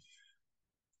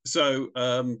 So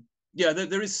yeah,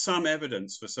 there is some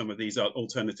evidence for some of these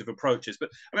alternative approaches. But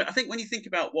I mean, I think when you think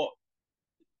about what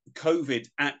COVID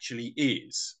actually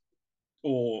is,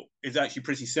 or is actually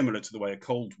pretty similar to the way a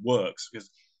cold works, because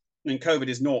I mean, COVID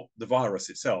is not the virus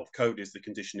itself. COVID is the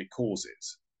condition it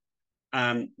causes.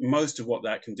 And most of what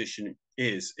that condition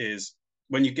is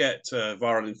when you get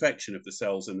viral infection of the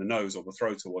cells in the nose or the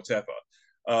throat or whatever,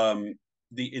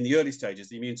 in the early stages,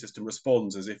 the immune system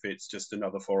responds as if it's just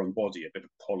another foreign body, a bit of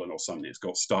pollen or something that's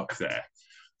got stuck there.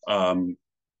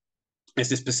 It's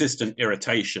this persistent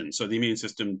irritation. So the immune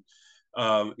system,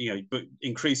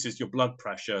 increases your blood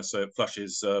pressure, so it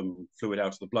flushes fluid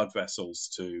out of the blood vessels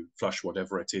to flush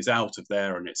whatever it is out of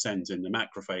there, and it sends in the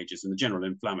macrophages and the general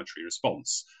inflammatory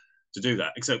response to do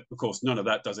that. Except, of course, none of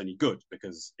that does any good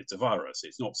because it's a virus.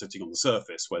 It's not sitting on the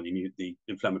surface where the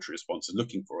inflammatory response is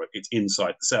looking for it. It's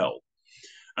inside the cell.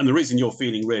 And the reason you're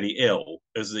feeling really ill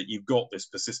is that you've got this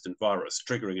persistent virus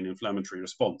triggering an inflammatory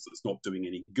response that's not doing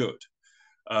any good.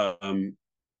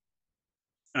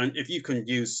 And if you can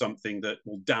use something that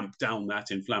will damp down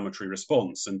that inflammatory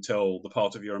response until the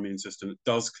part of your immune system that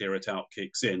does clear it out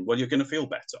kicks in, well, you're going to feel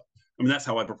better. I mean, that's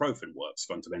how ibuprofen works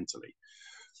fundamentally.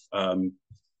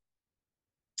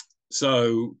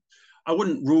 So I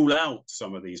wouldn't rule out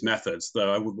some of these methods,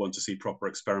 though I would want to see proper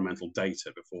experimental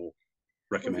data before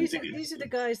recommending it. These are the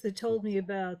guys that told me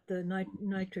about the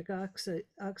nitric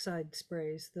oxide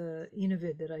sprays, the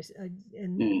Inovid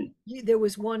there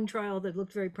was one trial that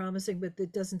looked very promising, but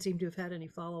that doesn't seem to have had any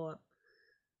follow-up.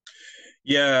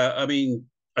 Yeah, I mean,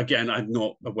 again, I'm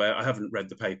not aware. I haven't read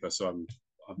the paper, so I'm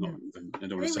not. I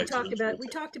don't want to say we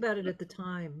talked about it at the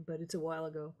time, but it's a while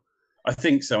ago. I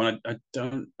think so, and I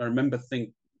don't remember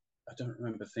thinking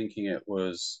it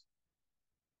was.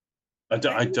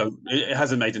 It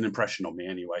hasn't made an impression on me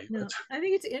anyway. No, I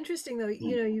think it's interesting though.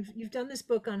 You know, you've done this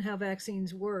book on how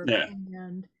vaccines work,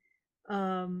 and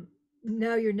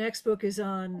now your next book is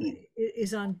on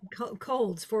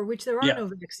colds, for which there are no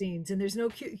vaccines, and there's no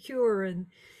cure, and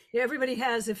everybody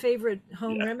has a favorite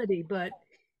home remedy. But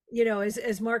you know,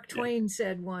 as Mark Twain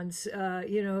said once,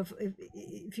 you know,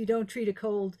 if you don't treat a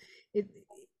cold, what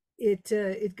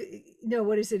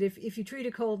is it? If you treat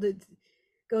a cold, it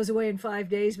goes away in 5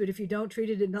 days, but if you don't treat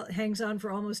it, it hangs on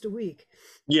for almost a week.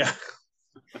 Yeah.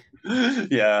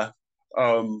 Yeah.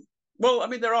 Well, I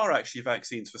mean, there are actually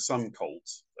vaccines for some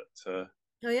colds, but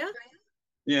oh yeah.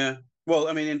 Yeah. Well,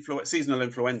 I mean, seasonal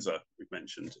influenza we've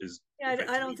mentioned is. Yeah,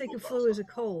 I don't think of flu as a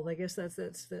cold. I guess that's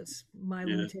my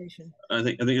limitation. I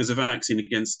think there's a vaccine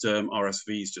against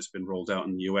RSV's just been rolled out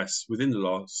in the US within the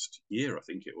last year. I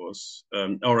think it was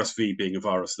RSV being a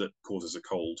virus that causes a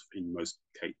cold in most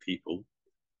people.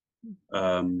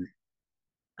 I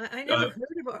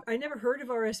never heard of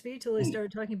RSV till I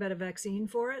started talking about a vaccine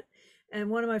for it,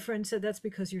 and one of my friends said that's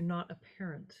because you're not a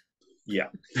parent. Yeah.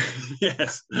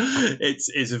 Yes,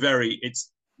 it's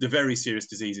the very serious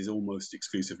disease is almost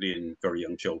exclusively in very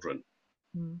young children.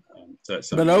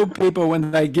 But old people, when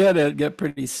they get it, get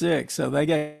pretty sick. So they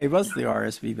gave us the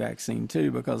RSV vaccine too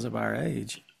because of our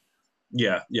age.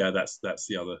 Yeah, that's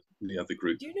the other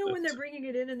group. Do you know when they're bringing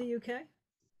it in the UK?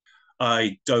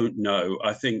 I don't know.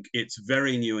 I think it's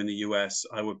very new in the US.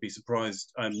 I would be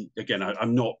surprised. I'm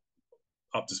not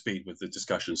up to speed with the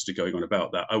discussions going on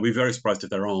about that. I would be very surprised if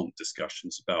there aren't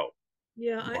discussions about.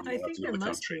 Yeah, I think there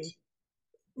must be.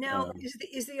 Now,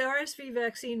 is the RSV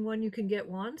vaccine one you can get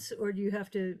once, or do you have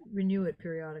to renew it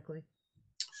periodically?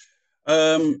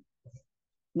 Well,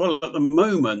 at the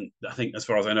moment, I think, as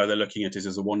far as I know, they're looking at it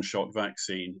as a one-shot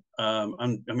vaccine.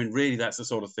 And I mean, really, that's the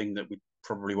sort of thing that we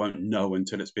probably won't know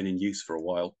until it's been in use for a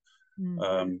while.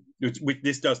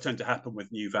 This does tend to happen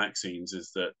with new vaccines,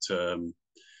 is that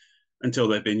until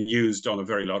they've been used on a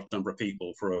very large number of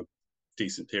people for a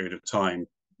decent period of time,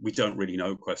 we don't really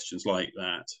know questions like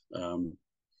that. And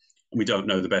we don't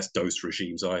know the best dose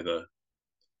regimes either.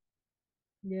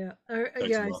 Yeah. Takes a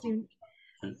Yeah. I've while. seen,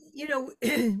 you know,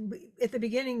 at the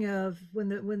beginning of when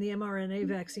the mRNA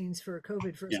vaccines for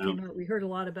COVID first Yeah. came out, we heard a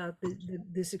lot about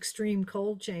this extreme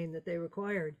cold chain that they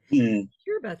required. Mm.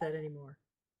 Hear about that anymore?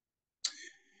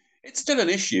 It's still an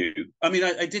issue. I mean,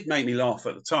 it did make me laugh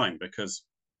at the time because,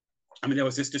 I mean, there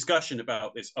was this discussion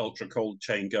about this ultra cold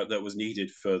chain that was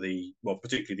needed for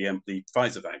particularly the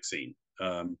Pfizer vaccine,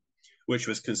 which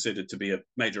was considered to be a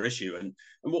major issue. And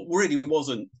what really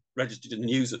wasn't registered in the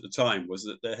news at the time was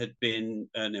that there had been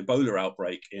an Ebola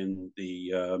outbreak in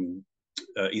the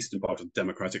eastern part of the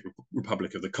Democratic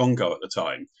Republic of the Congo at the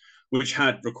time, which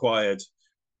had required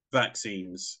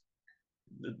vaccines,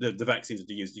 the vaccines that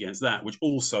are used against that, which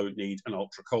also need an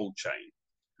ultra cold chain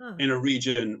Huh. in a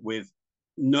region with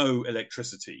no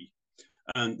electricity.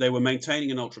 And they were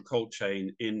maintaining an ultra cold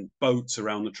chain in boats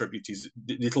around the tributaries,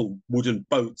 little wooden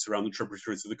boats around the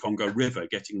tributaries of the Congo River,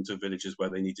 getting into villages where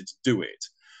they needed to do it.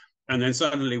 And then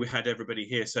suddenly we had everybody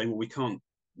here saying, well, we can't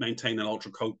maintain an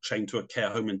ultra cold chain to a care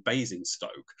home in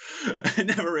Basingstoke. It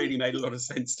never really made a lot of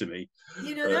sense to me.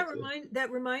 You know, But,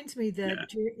 that reminds me that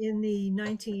yeah. in the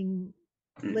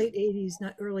late 80s,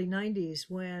 not early 90s,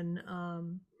 when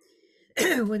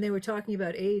when they were talking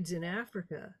about AIDS in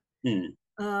Africa,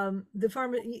 Mm. the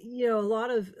farmer, you know, a lot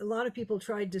of people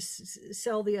tried to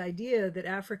sell the idea that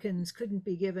Africans couldn't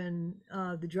be given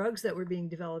the drugs that were being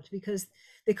developed because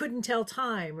they couldn't tell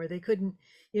time, or they couldn't,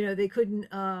 you know,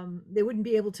 they wouldn't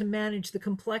be able to manage the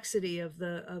complexity of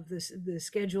the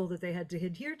schedule that they had to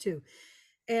adhere to.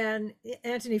 And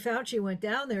Anthony Fauci went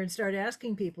down there and started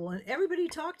asking people, and everybody he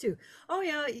talked to, oh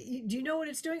yeah, do you know what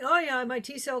it's doing? Oh yeah, my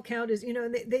T cell count is, you know,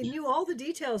 and they knew all the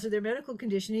details of their medical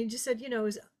condition. He just said, you know, it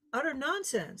was utter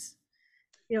nonsense.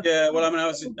 You Yeah, well, I mean,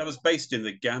 know, I was based in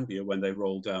the Gambia when they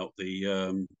rolled out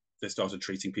they started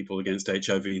treating people against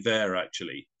HIV there.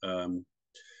 Actually, no,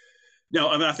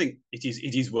 I mean, I think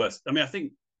it is worse. I mean, I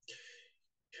think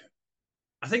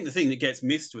the thing that gets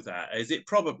missed with that is it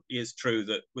probably is true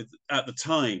that at the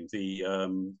time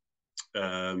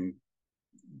um,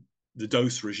 the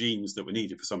dose regimes that were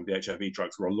needed for some of the HIV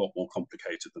drugs were a lot more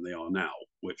complicated than they are now,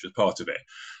 which was part of it.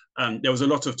 And there was a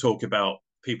lot of talk about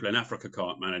people in Africa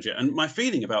can't manage it. And my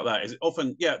feeling about that is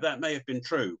often, yeah, that may have been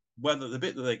true. Whether the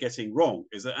bit that they're getting wrong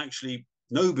is that actually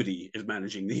nobody is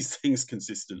managing these things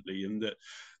consistently, and that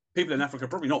people in Africa are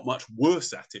probably not much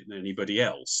worse at it than anybody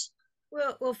else.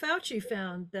 well, Fauci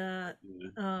found that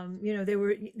Yeah. you know they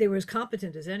were as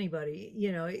competent as anybody.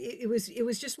 You know, it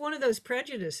was just one of those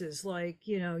prejudices. Like,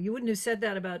 you know, you wouldn't have said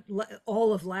that about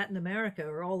all of Latin America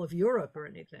or all of Europe or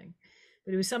anything,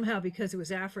 but it was somehow because it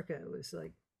was Africa. It was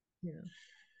like, you know,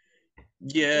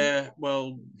 Yeah,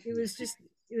 well, it was just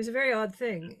it was a very odd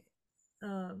thing.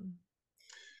 Um,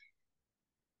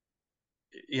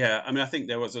 yeah. I mean, I think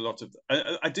there was a lot of.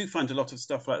 I do find a lot of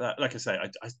stuff like that. Like I say,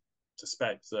 I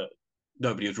suspect that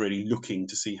nobody was really looking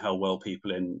to see how well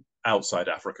people in outside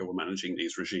Africa were managing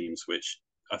these regimes, which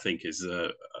I think is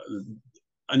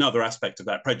another aspect of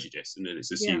that prejudice, and it is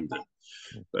yeah. assumed that.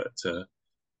 But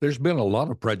There's been a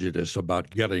lot of prejudice about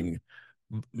getting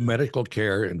medical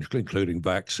care, including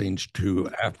vaccines, to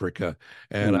Africa.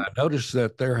 And I noticed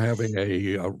that they're having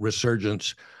a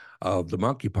resurgence of the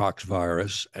monkeypox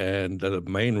virus, and the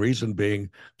main reason being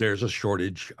there's a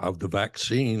shortage of the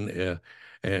vaccine,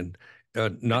 and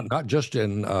not just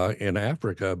in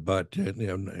Africa, but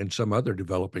in some other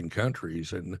developing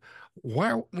countries. And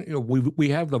why, we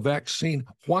have the vaccine?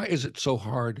 Why is it so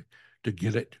hard to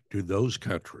get it to those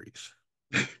countries?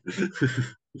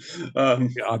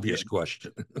 The yeah. obvious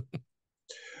question.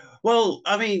 Well,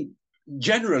 I mean,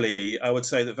 generally, I would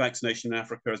say that vaccination in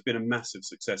Africa has been a massive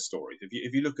success story.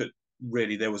 If you look at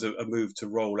really, there was a move to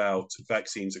roll out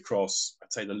vaccines across,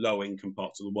 I'd say, the low income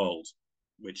parts of the world,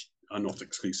 which are not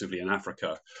exclusively in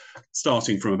Africa,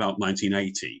 starting from about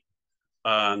 1980.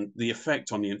 The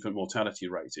effect on the infant mortality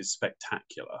rate is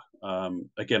spectacular.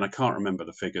 Again, I can't remember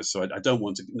the figures, so I don't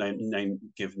want to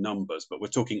give numbers, but we're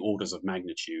talking orders of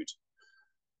magnitude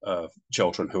of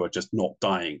children who are just not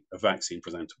dying of vaccine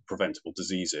preventable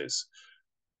diseases.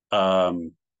 So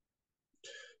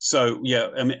yeah,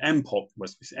 I mean, Mpox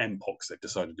they've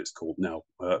decided it's called now,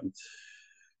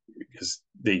 because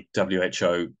the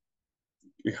WHO.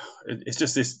 It's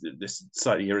just this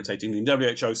slightly irritating.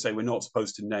 The WHO say we're not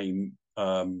supposed to name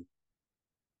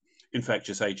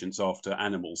infectious agents after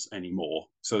animals anymore,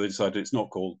 so they decided it's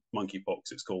not called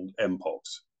monkeypox; it's called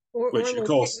Mpox. Which, of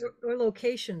course, or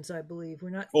locations, I believe. We're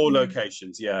not all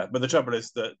locations, yeah. But the trouble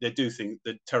is that they do think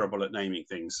they're terrible at naming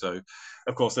things. So,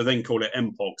 of course, they then call it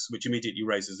Mpox, which immediately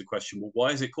raises the question: well,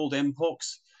 why is it called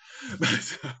Mpox?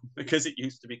 Because it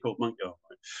used to be called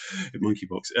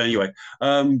monkeypox. Anyway,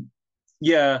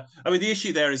 Yeah, I mean, the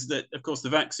issue there is that, of course, the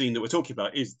vaccine that we're talking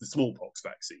about is the smallpox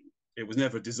vaccine. It was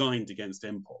never designed against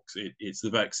mpox. It's the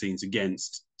vaccines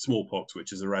against smallpox,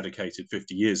 which is eradicated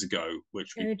 50 years ago,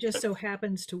 which And we, it just so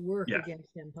happens to work yeah, against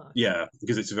mpox. yeah,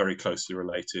 because it's a very closely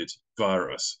related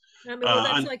virus. I mean, well,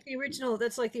 that's And like the original.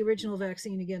 That's like the original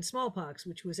vaccine against smallpox,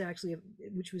 which was actually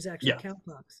yeah,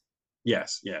 cowpox.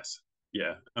 yes, yes,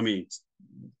 yeah. I mean,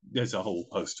 there's a whole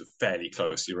host of fairly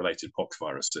closely related pox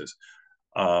viruses.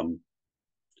 Um,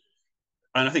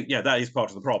 and I think, yeah, that is part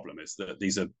of the problem, is that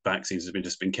these are vaccines that have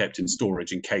just been kept in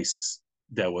storage in case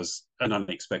there was an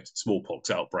unexpected smallpox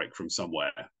outbreak from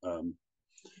somewhere.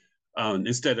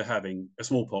 Instead of having a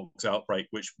smallpox outbreak,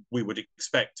 which we would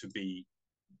expect to be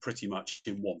pretty much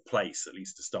in one place, at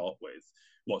least to start with,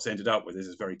 what's ended up with is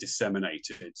a very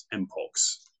disseminated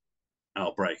mpox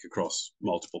outbreak across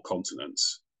multiple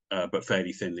continents, but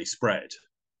fairly thinly spread,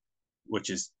 which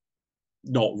is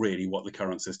not really what the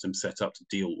current system's set up to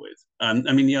deal with. I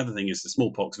mean, the other thing is the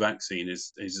smallpox vaccine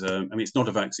is I mean, it's not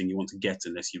a vaccine you want to get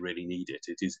unless you really need it.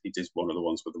 It is one of the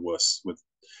ones with the worst, with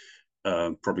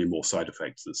probably more side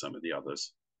effects than some of the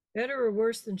others. Better or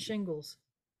worse than shingles?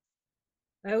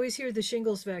 I always hear the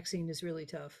shingles vaccine is really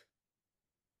tough.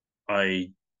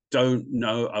 I don't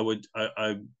know.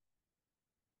 I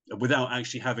without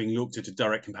actually having looked at a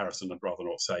direct comparison, I'd rather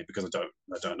not say, because I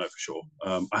don't know for sure.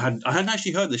 I hadn't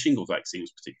actually heard the shingles vaccine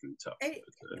was particularly tough.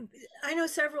 I know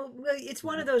several. Well, it's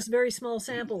one of those very small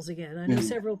samples again. I know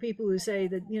several people who say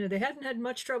that they hadn't had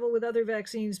much trouble with other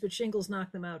vaccines, but shingles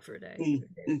knocked them out for a day.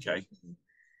 Okay.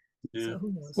 Yeah. So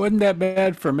who knows? Wasn't that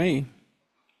bad for me,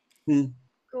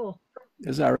 Cool.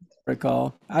 as I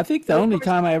recall. I think the But of only course-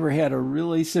 time I ever had a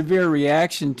really severe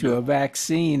reaction to a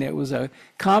vaccine, it was a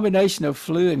combination of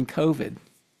flu and COVID.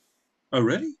 Oh,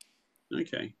 really?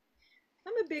 Okay.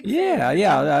 I'm a big Yeah, fan.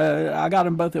 yeah. I got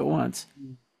them both at once.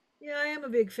 Yeah, I am a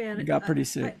big fan. I got pretty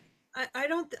sick. I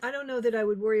don't know that I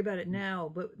would worry about it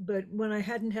now, but when I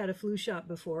hadn't had a flu shot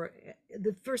before,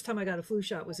 the first time I got a flu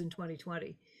shot was in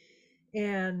 2020,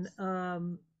 and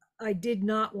I did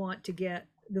not want to get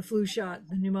the flu shot,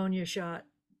 the pneumonia shot,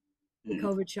 the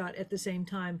COVID shot at the same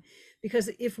time, because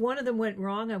if one of them went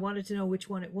wrong, I wanted to know which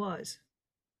one it was.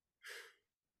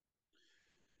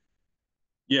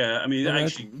 Yeah, I mean, Well,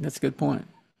 actually, that's a good point.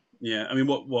 yeah, I mean,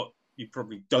 what you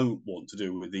probably don't want to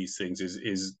do with these things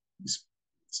is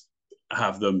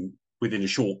have them within a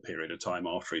short period of time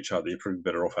after each other. You're probably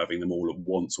better off having them all at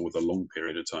once or with a long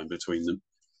period of time between them.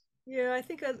 Yeah, I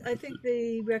think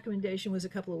the recommendation was a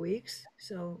couple of weeks,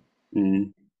 so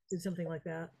did something like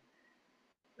that.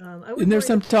 Isn't there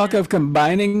some talk of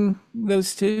combining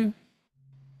those two?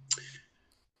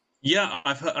 Yeah,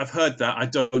 I've heard that. I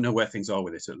don't know where things are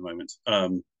with it at the moment.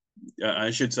 I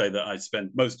should say that I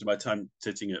spend most of my time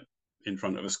sitting in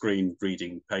front of a screen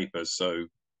reading papers, so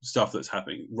stuff that's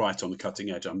happening right on the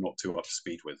cutting edge, I'm not too up to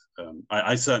speed with.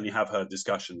 I certainly have heard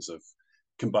discussions of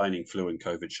combining flu and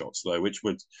COVID shots, though, which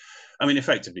would, I mean,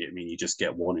 effectively, it mean you just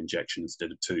get one injection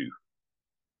instead of two.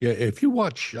 Yeah, if you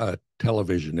watch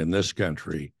television in this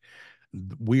country,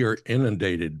 we are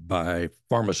inundated by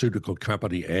pharmaceutical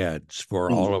company ads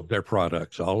for all of their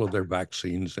products, all of their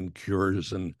vaccines and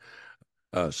cures and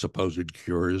supposed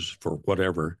cures for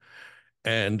whatever.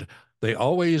 And they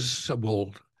always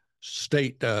will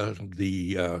state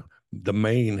the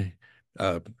main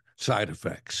side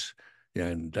effects.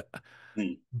 And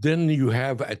then you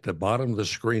have at the bottom of the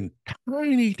screen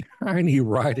tiny, tiny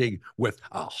writing with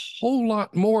a whole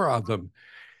lot more of them.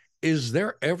 Is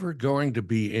there ever going to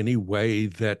be any way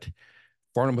that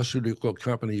pharmaceutical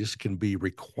companies can be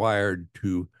required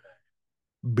to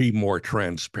be more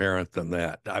transparent than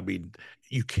that? I mean,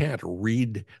 you can't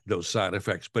read those side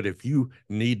effects, but if you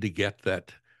need to get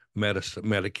that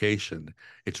medication,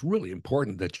 it's really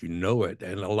important that you know it.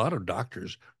 And a lot of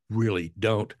doctors really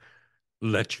don't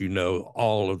let you know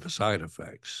all of the side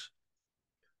effects.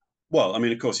 Well, I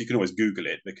mean, of course, you can always Google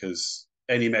it, because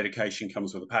any medication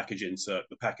comes with a package insert.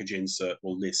 The package insert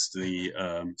will list the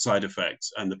side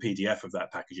effects, and the PDF of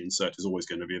that package insert is always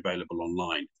going to be available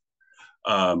online.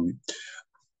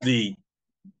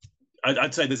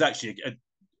 I'd say there's actually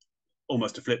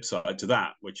almost a flip side to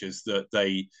that, which is that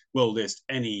they will list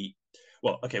any.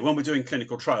 Well, okay, when we're doing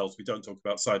clinical trials, we don't talk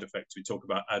about side effects. We talk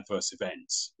about adverse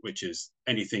events, which is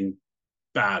anything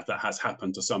bad that has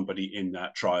happened to somebody in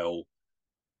that trial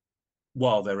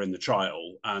while they're in the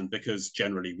trial. And because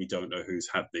generally we don't know who's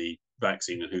had the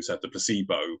vaccine and who's had the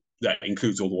placebo, that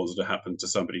includes all the ones that have happened to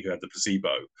somebody who had the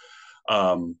placebo.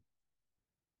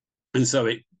 And so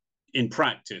in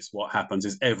practice, what happens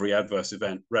is every adverse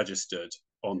event registered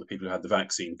on the people who had the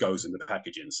vaccine goes in the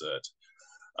package insert.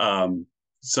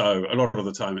 So a lot of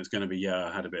the time it's going to be, yeah,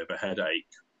 I had a bit of a headache,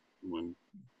 when,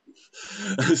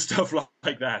 stuff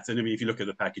like that. And I mean, if you look at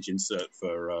the package insert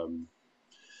for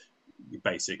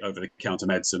basic over-the-counter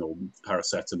medicine or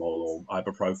paracetamol or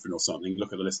ibuprofen or something,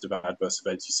 look at the list of adverse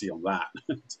events you see on that.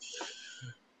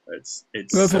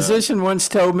 Well, a physician once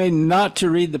told me not to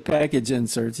read the package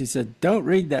inserts. He said, "Don't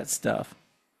read that stuff."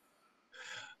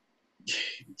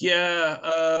 Yeah,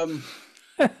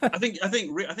 I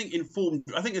think informed.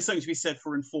 I think there's something to be said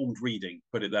for informed reading.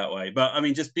 Put it that way. But I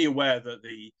mean, just be aware that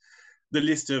the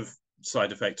list of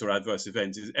side effect or adverse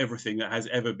events is everything that has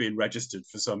ever been registered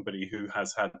for somebody who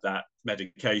has had that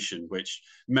medication, which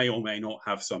may or may not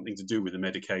have something to do with the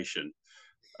medication.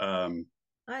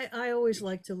 I always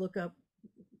like to look up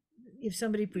if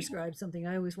somebody prescribes something.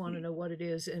 I always want to know what it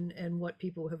is and what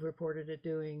people have reported it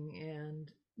doing,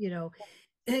 and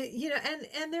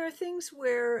and there are things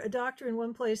where a doctor in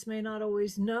one place may not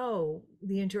always know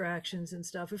the interactions and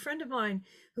stuff. A friend of mine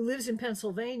who lives in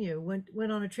Pennsylvania went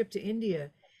on a trip to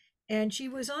India, and she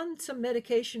was on some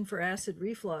medication for acid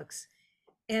reflux,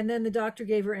 and then the doctor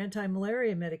gave her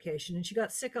anti-malaria medication, and she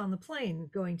got sick on the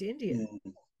plane going to India.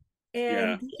 And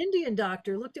Yeah. the Indian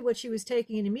doctor looked at what she was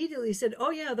taking and immediately said, "Oh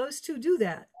yeah, those two do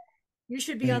that. You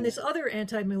should be on this other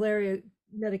anti-malaria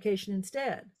medication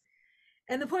instead."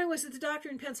 And the point was that the doctor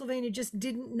in Pennsylvania just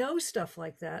didn't know stuff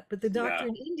like that, but the doctor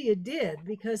in India did,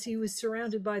 because he was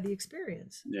surrounded by the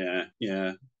experience. Yeah.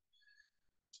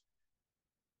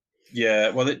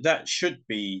 Well, that should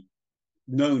be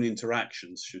known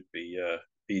interactions should be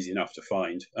easy enough to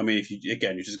find. I mean, if you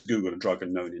just Google a drug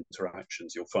and known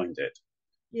interactions, you'll find it.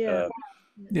 Yeah.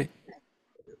 Yeah.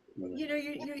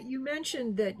 You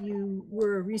mentioned that you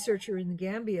were a researcher in the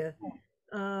Gambia.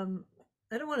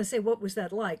 I don't want to say what was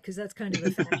that like, because that's kind of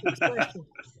a fatuous question.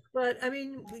 But I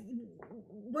mean,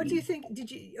 what do you think?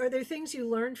 Are there things you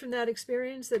learned from that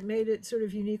experience that made it sort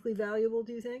of uniquely valuable,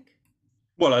 do you think?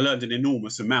 Well, I learned an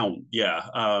enormous amount. Yeah.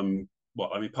 Well,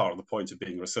 I mean, part of the point of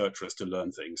being a researcher is to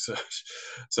learn things.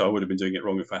 So I would have been doing it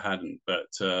wrong if I hadn't.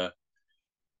 But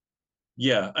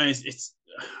yeah, and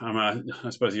I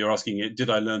suppose you're asking, did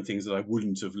I learn things that I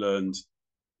wouldn't have learned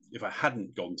if I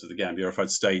hadn't gone to the Gambia, or if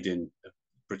I'd stayed in a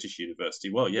British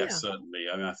university? Well, yes, certainly.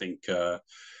 I mean, I think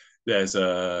there's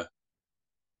a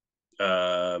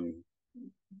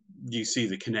you see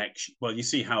the connection. Well, you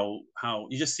see how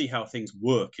you just see how things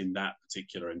work in that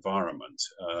particular environment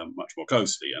much more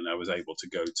closely. And I was able to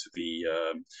go to the.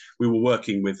 We were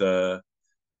working with a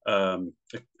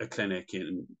clinic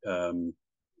in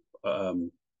a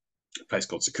place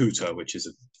called Sakuta, which is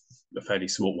a fairly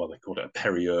small, well, they call it a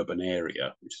peri-urban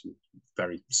area, which is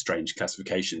very strange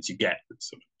classifications you get. It's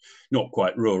sort of not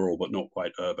quite rural, but not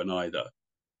quite urban either.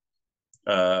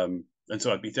 And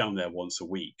so I'd be down there once a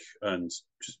week and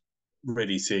just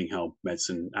really seeing how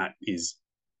medicine is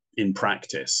in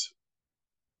practice.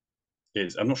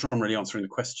 I'm not sure I'm really answering the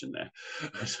question there.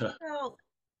 Well,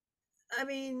 I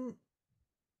mean,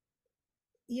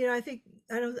 I think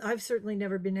I've certainly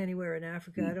never been anywhere in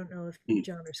Africa. I don't know if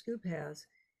John or Scoop has.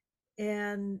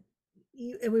 And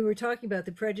we were talking about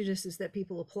the prejudices that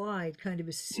people applied, kind of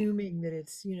assuming that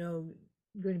it's,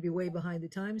 going to be way behind the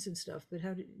times and stuff. But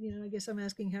how did, I guess I'm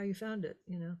asking how you found it,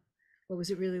 what was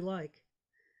it really like?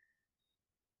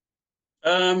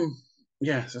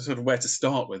 Yeah, so sort of where to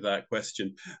start with that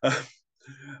question.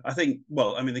 I think,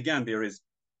 well, I mean, the Gambia is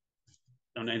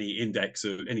on any index,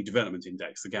 of any development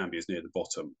index, the Gambia is near the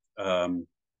bottom.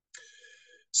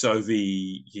 So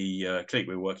the clinic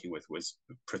we were working with was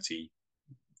pretty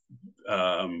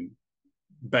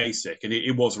basic, and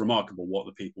it was remarkable what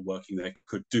the people working there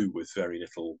could do with very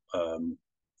little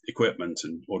equipment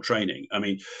or training. I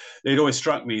mean, it always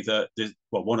struck me that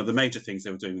one of the major things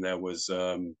they were doing there was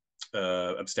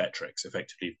obstetrics,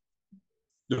 effectively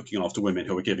looking after women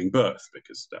who are giving birth,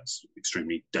 because that's an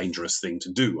extremely dangerous thing to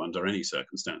do under any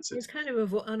circumstances. It's kind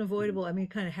of unavoidable. I mean,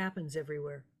 it kind of happens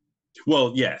everywhere.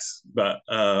 Well, yes, but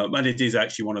and it is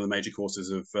actually one of the major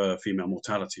causes of female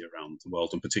mortality around the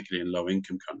world, and particularly in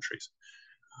low-income countries.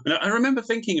 And I remember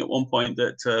thinking at one point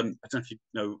that I don't know if you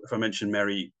know if I mentioned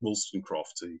Mary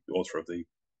Wollstonecraft, the author of the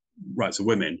Rights of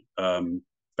Women,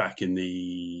 back in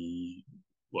the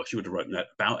she would have written that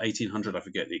about 1800. I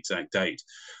forget the exact date,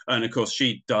 and of course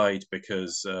she died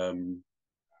because there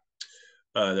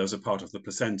was a part of the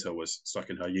placenta was stuck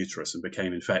in her uterus and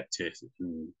became infected,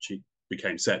 and she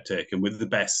became septic. And with the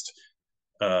best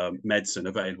medicine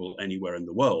available anywhere in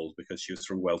the world, because she was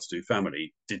from a well-to-do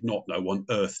family, did not know what on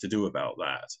earth to do about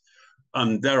that.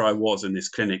 And there I was in this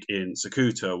clinic in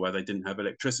Sakuta, where they didn't have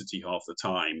electricity half the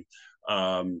time,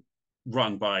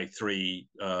 run by three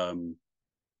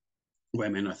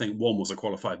women. I think one was a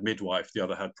qualified midwife, the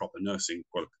other had proper nursing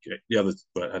qualifications, the other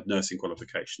had nursing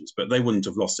qualifications, but they wouldn't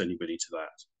have lost anybody to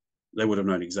that. They would have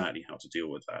known exactly how to deal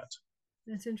with that.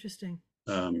 That's interesting.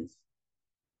 Um,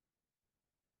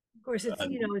 Of course, it's,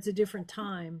 you know, it's a different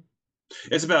time.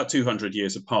 It's about 200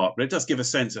 years apart, but it does give a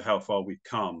sense of how far we've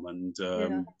come. And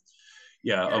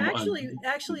actually,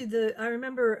 I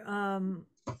remember,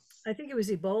 I think it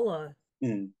was Ebola.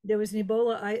 There was an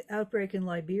Ebola outbreak in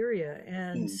Liberia,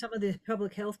 and some of the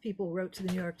public health people wrote to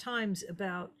the New York Times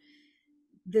about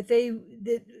that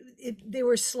they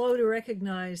were slow to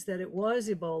recognize that it was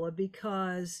Ebola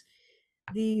because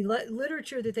the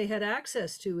literature that they had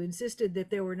access to insisted that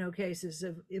there were no cases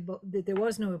of that there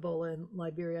was no Ebola in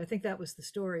Liberia. I think that was the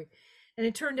story. And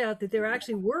it turned out that there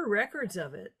actually were records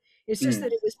of it. It's just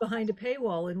that it was behind a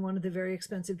paywall in one of the very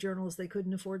expensive journals they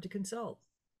couldn't afford to consult.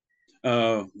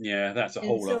 Oh, yeah, that's a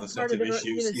whole other set of issues.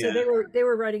 You know, so they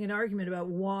were writing an argument about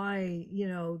why, you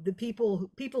know, the people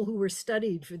who were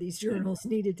studied for these journals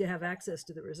needed to have access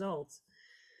to the results.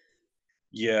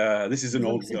 Yeah, this is an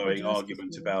ongoing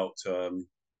argument about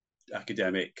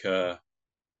academic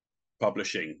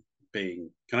publishing being,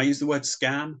 can I use the word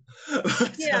scam?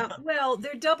 Yeah, well,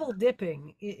 they're double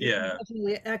dipping Yeah,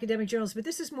 in academic journals, but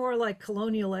this is more like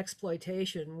colonial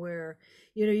exploitation where,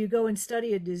 you know, you go and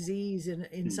study a disease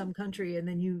in some country and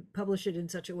then you publish it in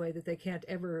such a way that they can't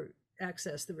ever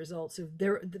access the results of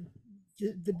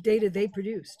the data they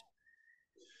produced.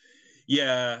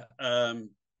 Yeah, I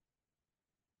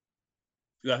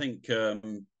think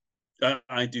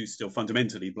I do still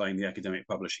fundamentally blame the academic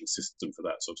publishing system for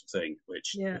that sort of thing,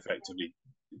 which effectively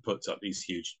puts up these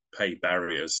huge pay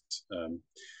barriers.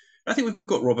 I think we've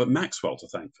got Robert Maxwell to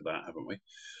thank for that, haven't we?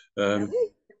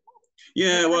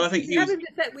 Yeah, well, I think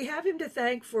we have him to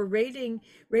thank for rating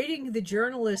the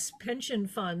journalists' pension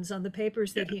funds on the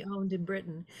papers that he owned in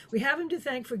Britain. We have him to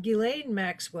thank for Ghislaine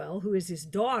Maxwell, who is his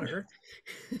daughter.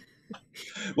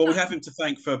 Well, we have him to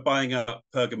thank for buying up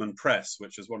Pergamon Press,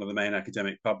 which is one of the main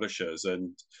academic publishers,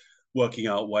 and working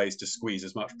out ways to squeeze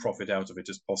as much profit out of it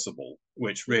as possible,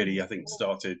 which really, I think,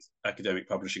 started academic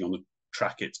publishing on the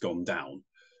track it's gone down.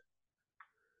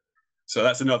 So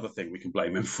that's another thing we can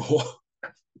blame him for.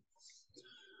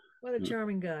 What a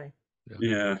charming guy.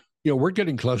 Yeah. You know, we're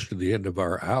getting close to the end of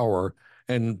our hour,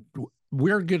 and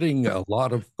we're getting a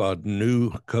lot of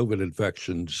new COVID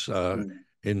infections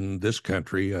in this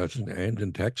country and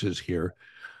in Texas here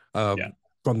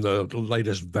from the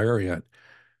latest variant.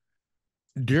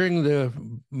 During the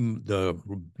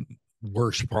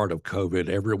worst part of COVID,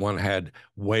 everyone had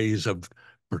ways of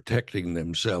protecting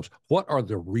themselves. What are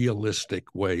the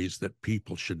realistic ways that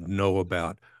people should know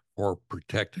about or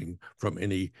protecting from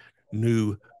any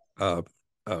new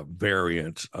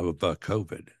variants of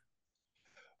COVID?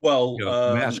 Well, you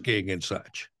know, masking and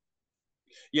such.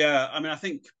 Yeah, I mean, I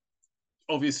think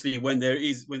obviously when there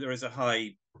is a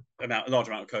large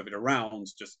amount of COVID around,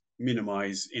 just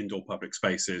minimize indoor public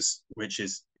spaces, which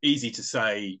is easy to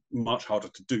say, much harder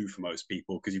to do for most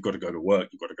people because you've got to go to work,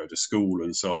 you've got to go to school,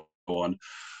 and so on.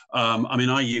 I mean,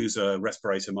 I use a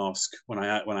respirator mask when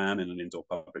I am in an indoor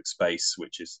public space,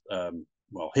 which is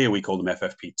well, here we call them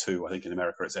FFP2. I think in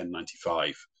America it's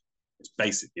N95. It's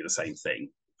basically the same thing.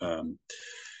 Well,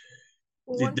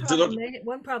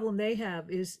 one problem they have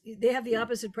is they have the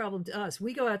opposite problem to us.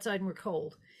 We go outside and we're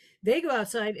cold. They go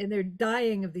outside and they're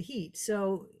dying of the heat.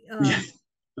 So, you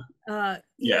know, I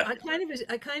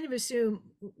kind of assume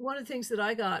one of the things that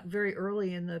I got very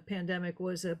early in the pandemic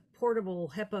was a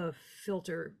portable HEPA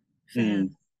filter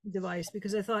fan device,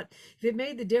 because I thought if it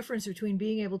made the difference between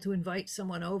being able to invite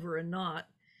someone over and not,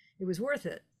 it was worth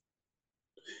it.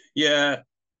 Yeah,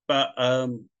 but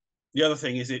the other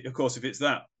thing is, of course, if it's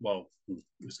that, well,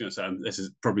 I was going to say, this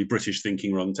is probably British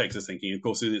thinking rather than Texas thinking. Of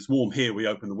course, if it's warm here, we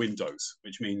open the windows,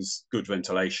 which means good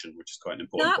ventilation, which is quite an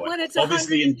important point. Not when it's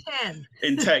obviously 110.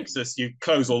 in Texas, you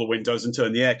close all the windows and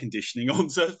turn the air conditioning on,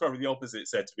 so it's probably the opposite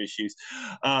set of issues.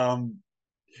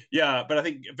 Yeah, but I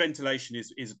think ventilation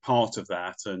is part of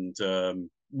that, and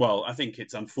well, I think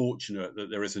it's unfortunate that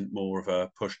there isn't more of a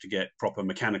push to get proper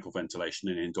mechanical ventilation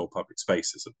in indoor public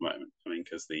spaces at the moment. I mean,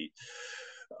 because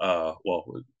well,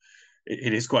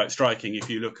 it is quite striking if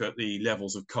you look at the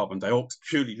levels of carbon dioxide,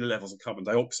 purely the levels of carbon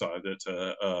dioxide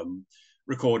that are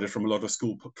recorded from a lot of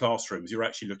school classrooms. You're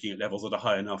actually looking at levels that are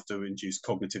high enough to induce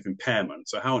cognitive impairment.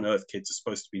 So how on earth kids are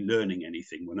supposed to be learning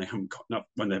anything when they haven't got enough,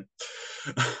 when they're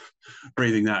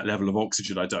breathing that level of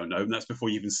oxygen? I don't know. And that's before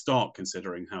you even start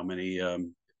considering how many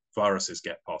viruses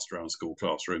get passed around school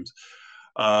classrooms.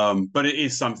 But it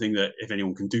is something that if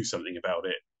anyone can do something about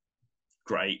it,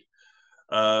 great.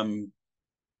 I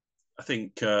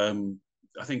think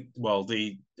I think, well,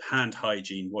 the hand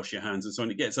hygiene, wash your hands and so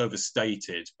on, it gets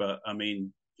overstated, but I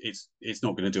mean, it's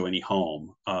not going to do any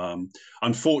harm.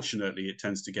 Unfortunately, it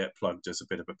tends to get plugged as a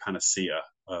bit of a panacea,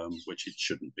 which it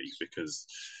shouldn't be, because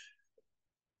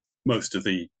most of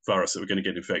the virus that we're going to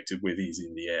get infected with is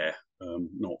in the air,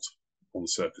 not on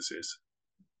surfaces.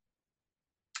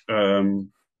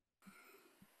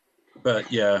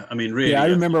 But yeah, I mean, really. Yeah, I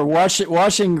remember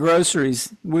washing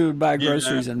groceries. We would buy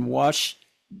groceries and wash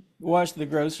the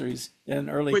groceries in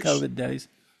early COVID days.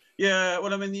 Yeah,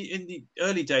 well, I mean, in the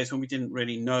early days when we didn't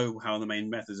really know how the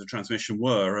main methods of transmission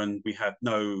were, and we had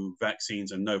no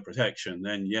vaccines and no protection,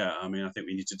 then yeah, I mean, I think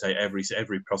we need to take every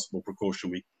possible precaution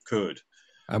we could.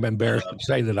 I'm embarrassed to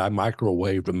say that I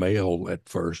microwaved a mail at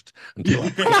first until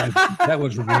that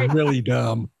was really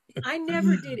dumb. I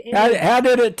never did any. How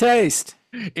did it taste?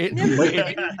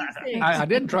 I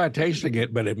didn't try tasting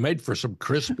it, but it made for some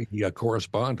crispy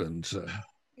correspondence.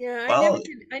 Yeah,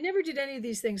 I never did any of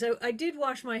these things. I did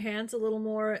wash my hands a little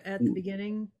more at the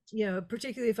beginning,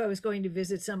 particularly if I was going to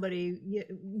visit somebody,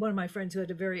 one of my friends who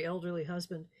had a very elderly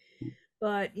husband.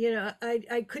 But,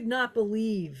 I could not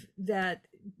believe that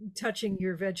touching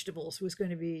your vegetables was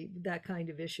going to be that kind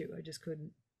of issue. I just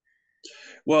couldn't.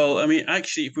 Well, I mean,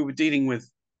 actually, if we were dealing with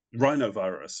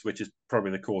rhinovirus, which is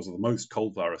probably the cause of the most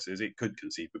cold viruses, it could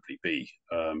conceivably be,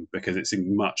 because it's a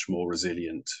much more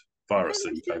resilient virus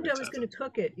than COVID. I was going to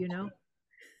cook it,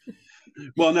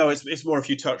 Well, no, it's more if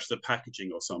you touch the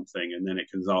packaging or something, and then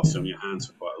it can last on your hands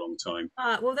for quite a long time.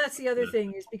 Well, that's the other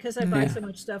thing, is because I buy so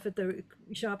much stuff at the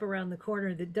shop around the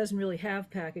corner that doesn't really have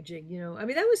packaging. I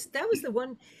mean, that was the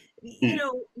one.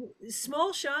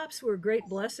 Small shops were a great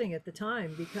blessing at the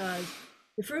time, because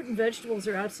the fruit and vegetables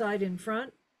are outside in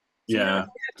front. So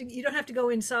you don't have to go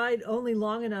inside only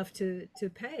long enough to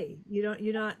pay.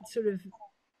 You're not sort of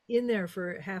in there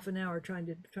for half an hour trying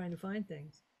to find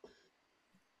things.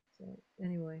 So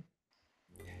anyway,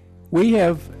 we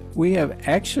have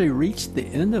actually reached the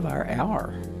end of our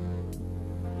hour,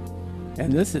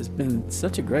 and this has been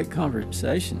such a great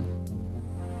conversation.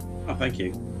 Oh, thank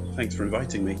you. Thanks for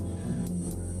inviting me.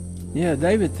 Yeah,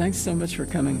 David, thanks so much for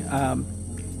coming.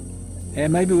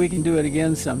 And maybe we can do it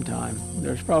again sometime.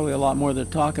 There's probably a lot more to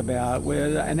talk about.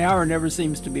 An hour never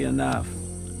seems to be enough,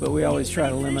 but we always try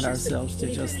to limit ourselves to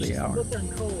just the hour.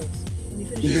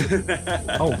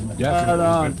 Oh,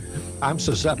 definitely. I'm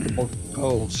susceptible to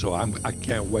colds, so I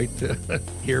can't wait to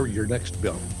hear your next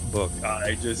book.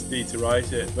 I just need to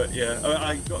write it, but yeah,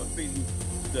 I got a feeling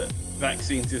that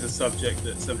vaccines is a subject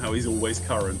that somehow is always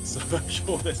current, so I'm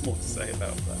sure there's more to say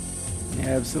about that. Yeah,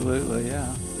 absolutely,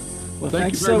 yeah. Well,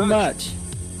 thanks so much.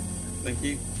 Thank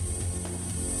you.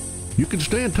 You can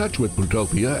stay in touch with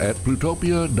Plutopia at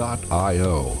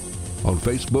plutopia.io. On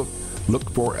Facebook, look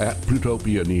for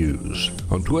 @Plutopia News.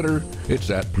 On Twitter, it's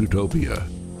 @Plutopia.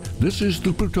 This is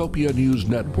the Plutopia News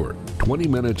Network, 20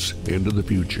 minutes into the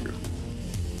future.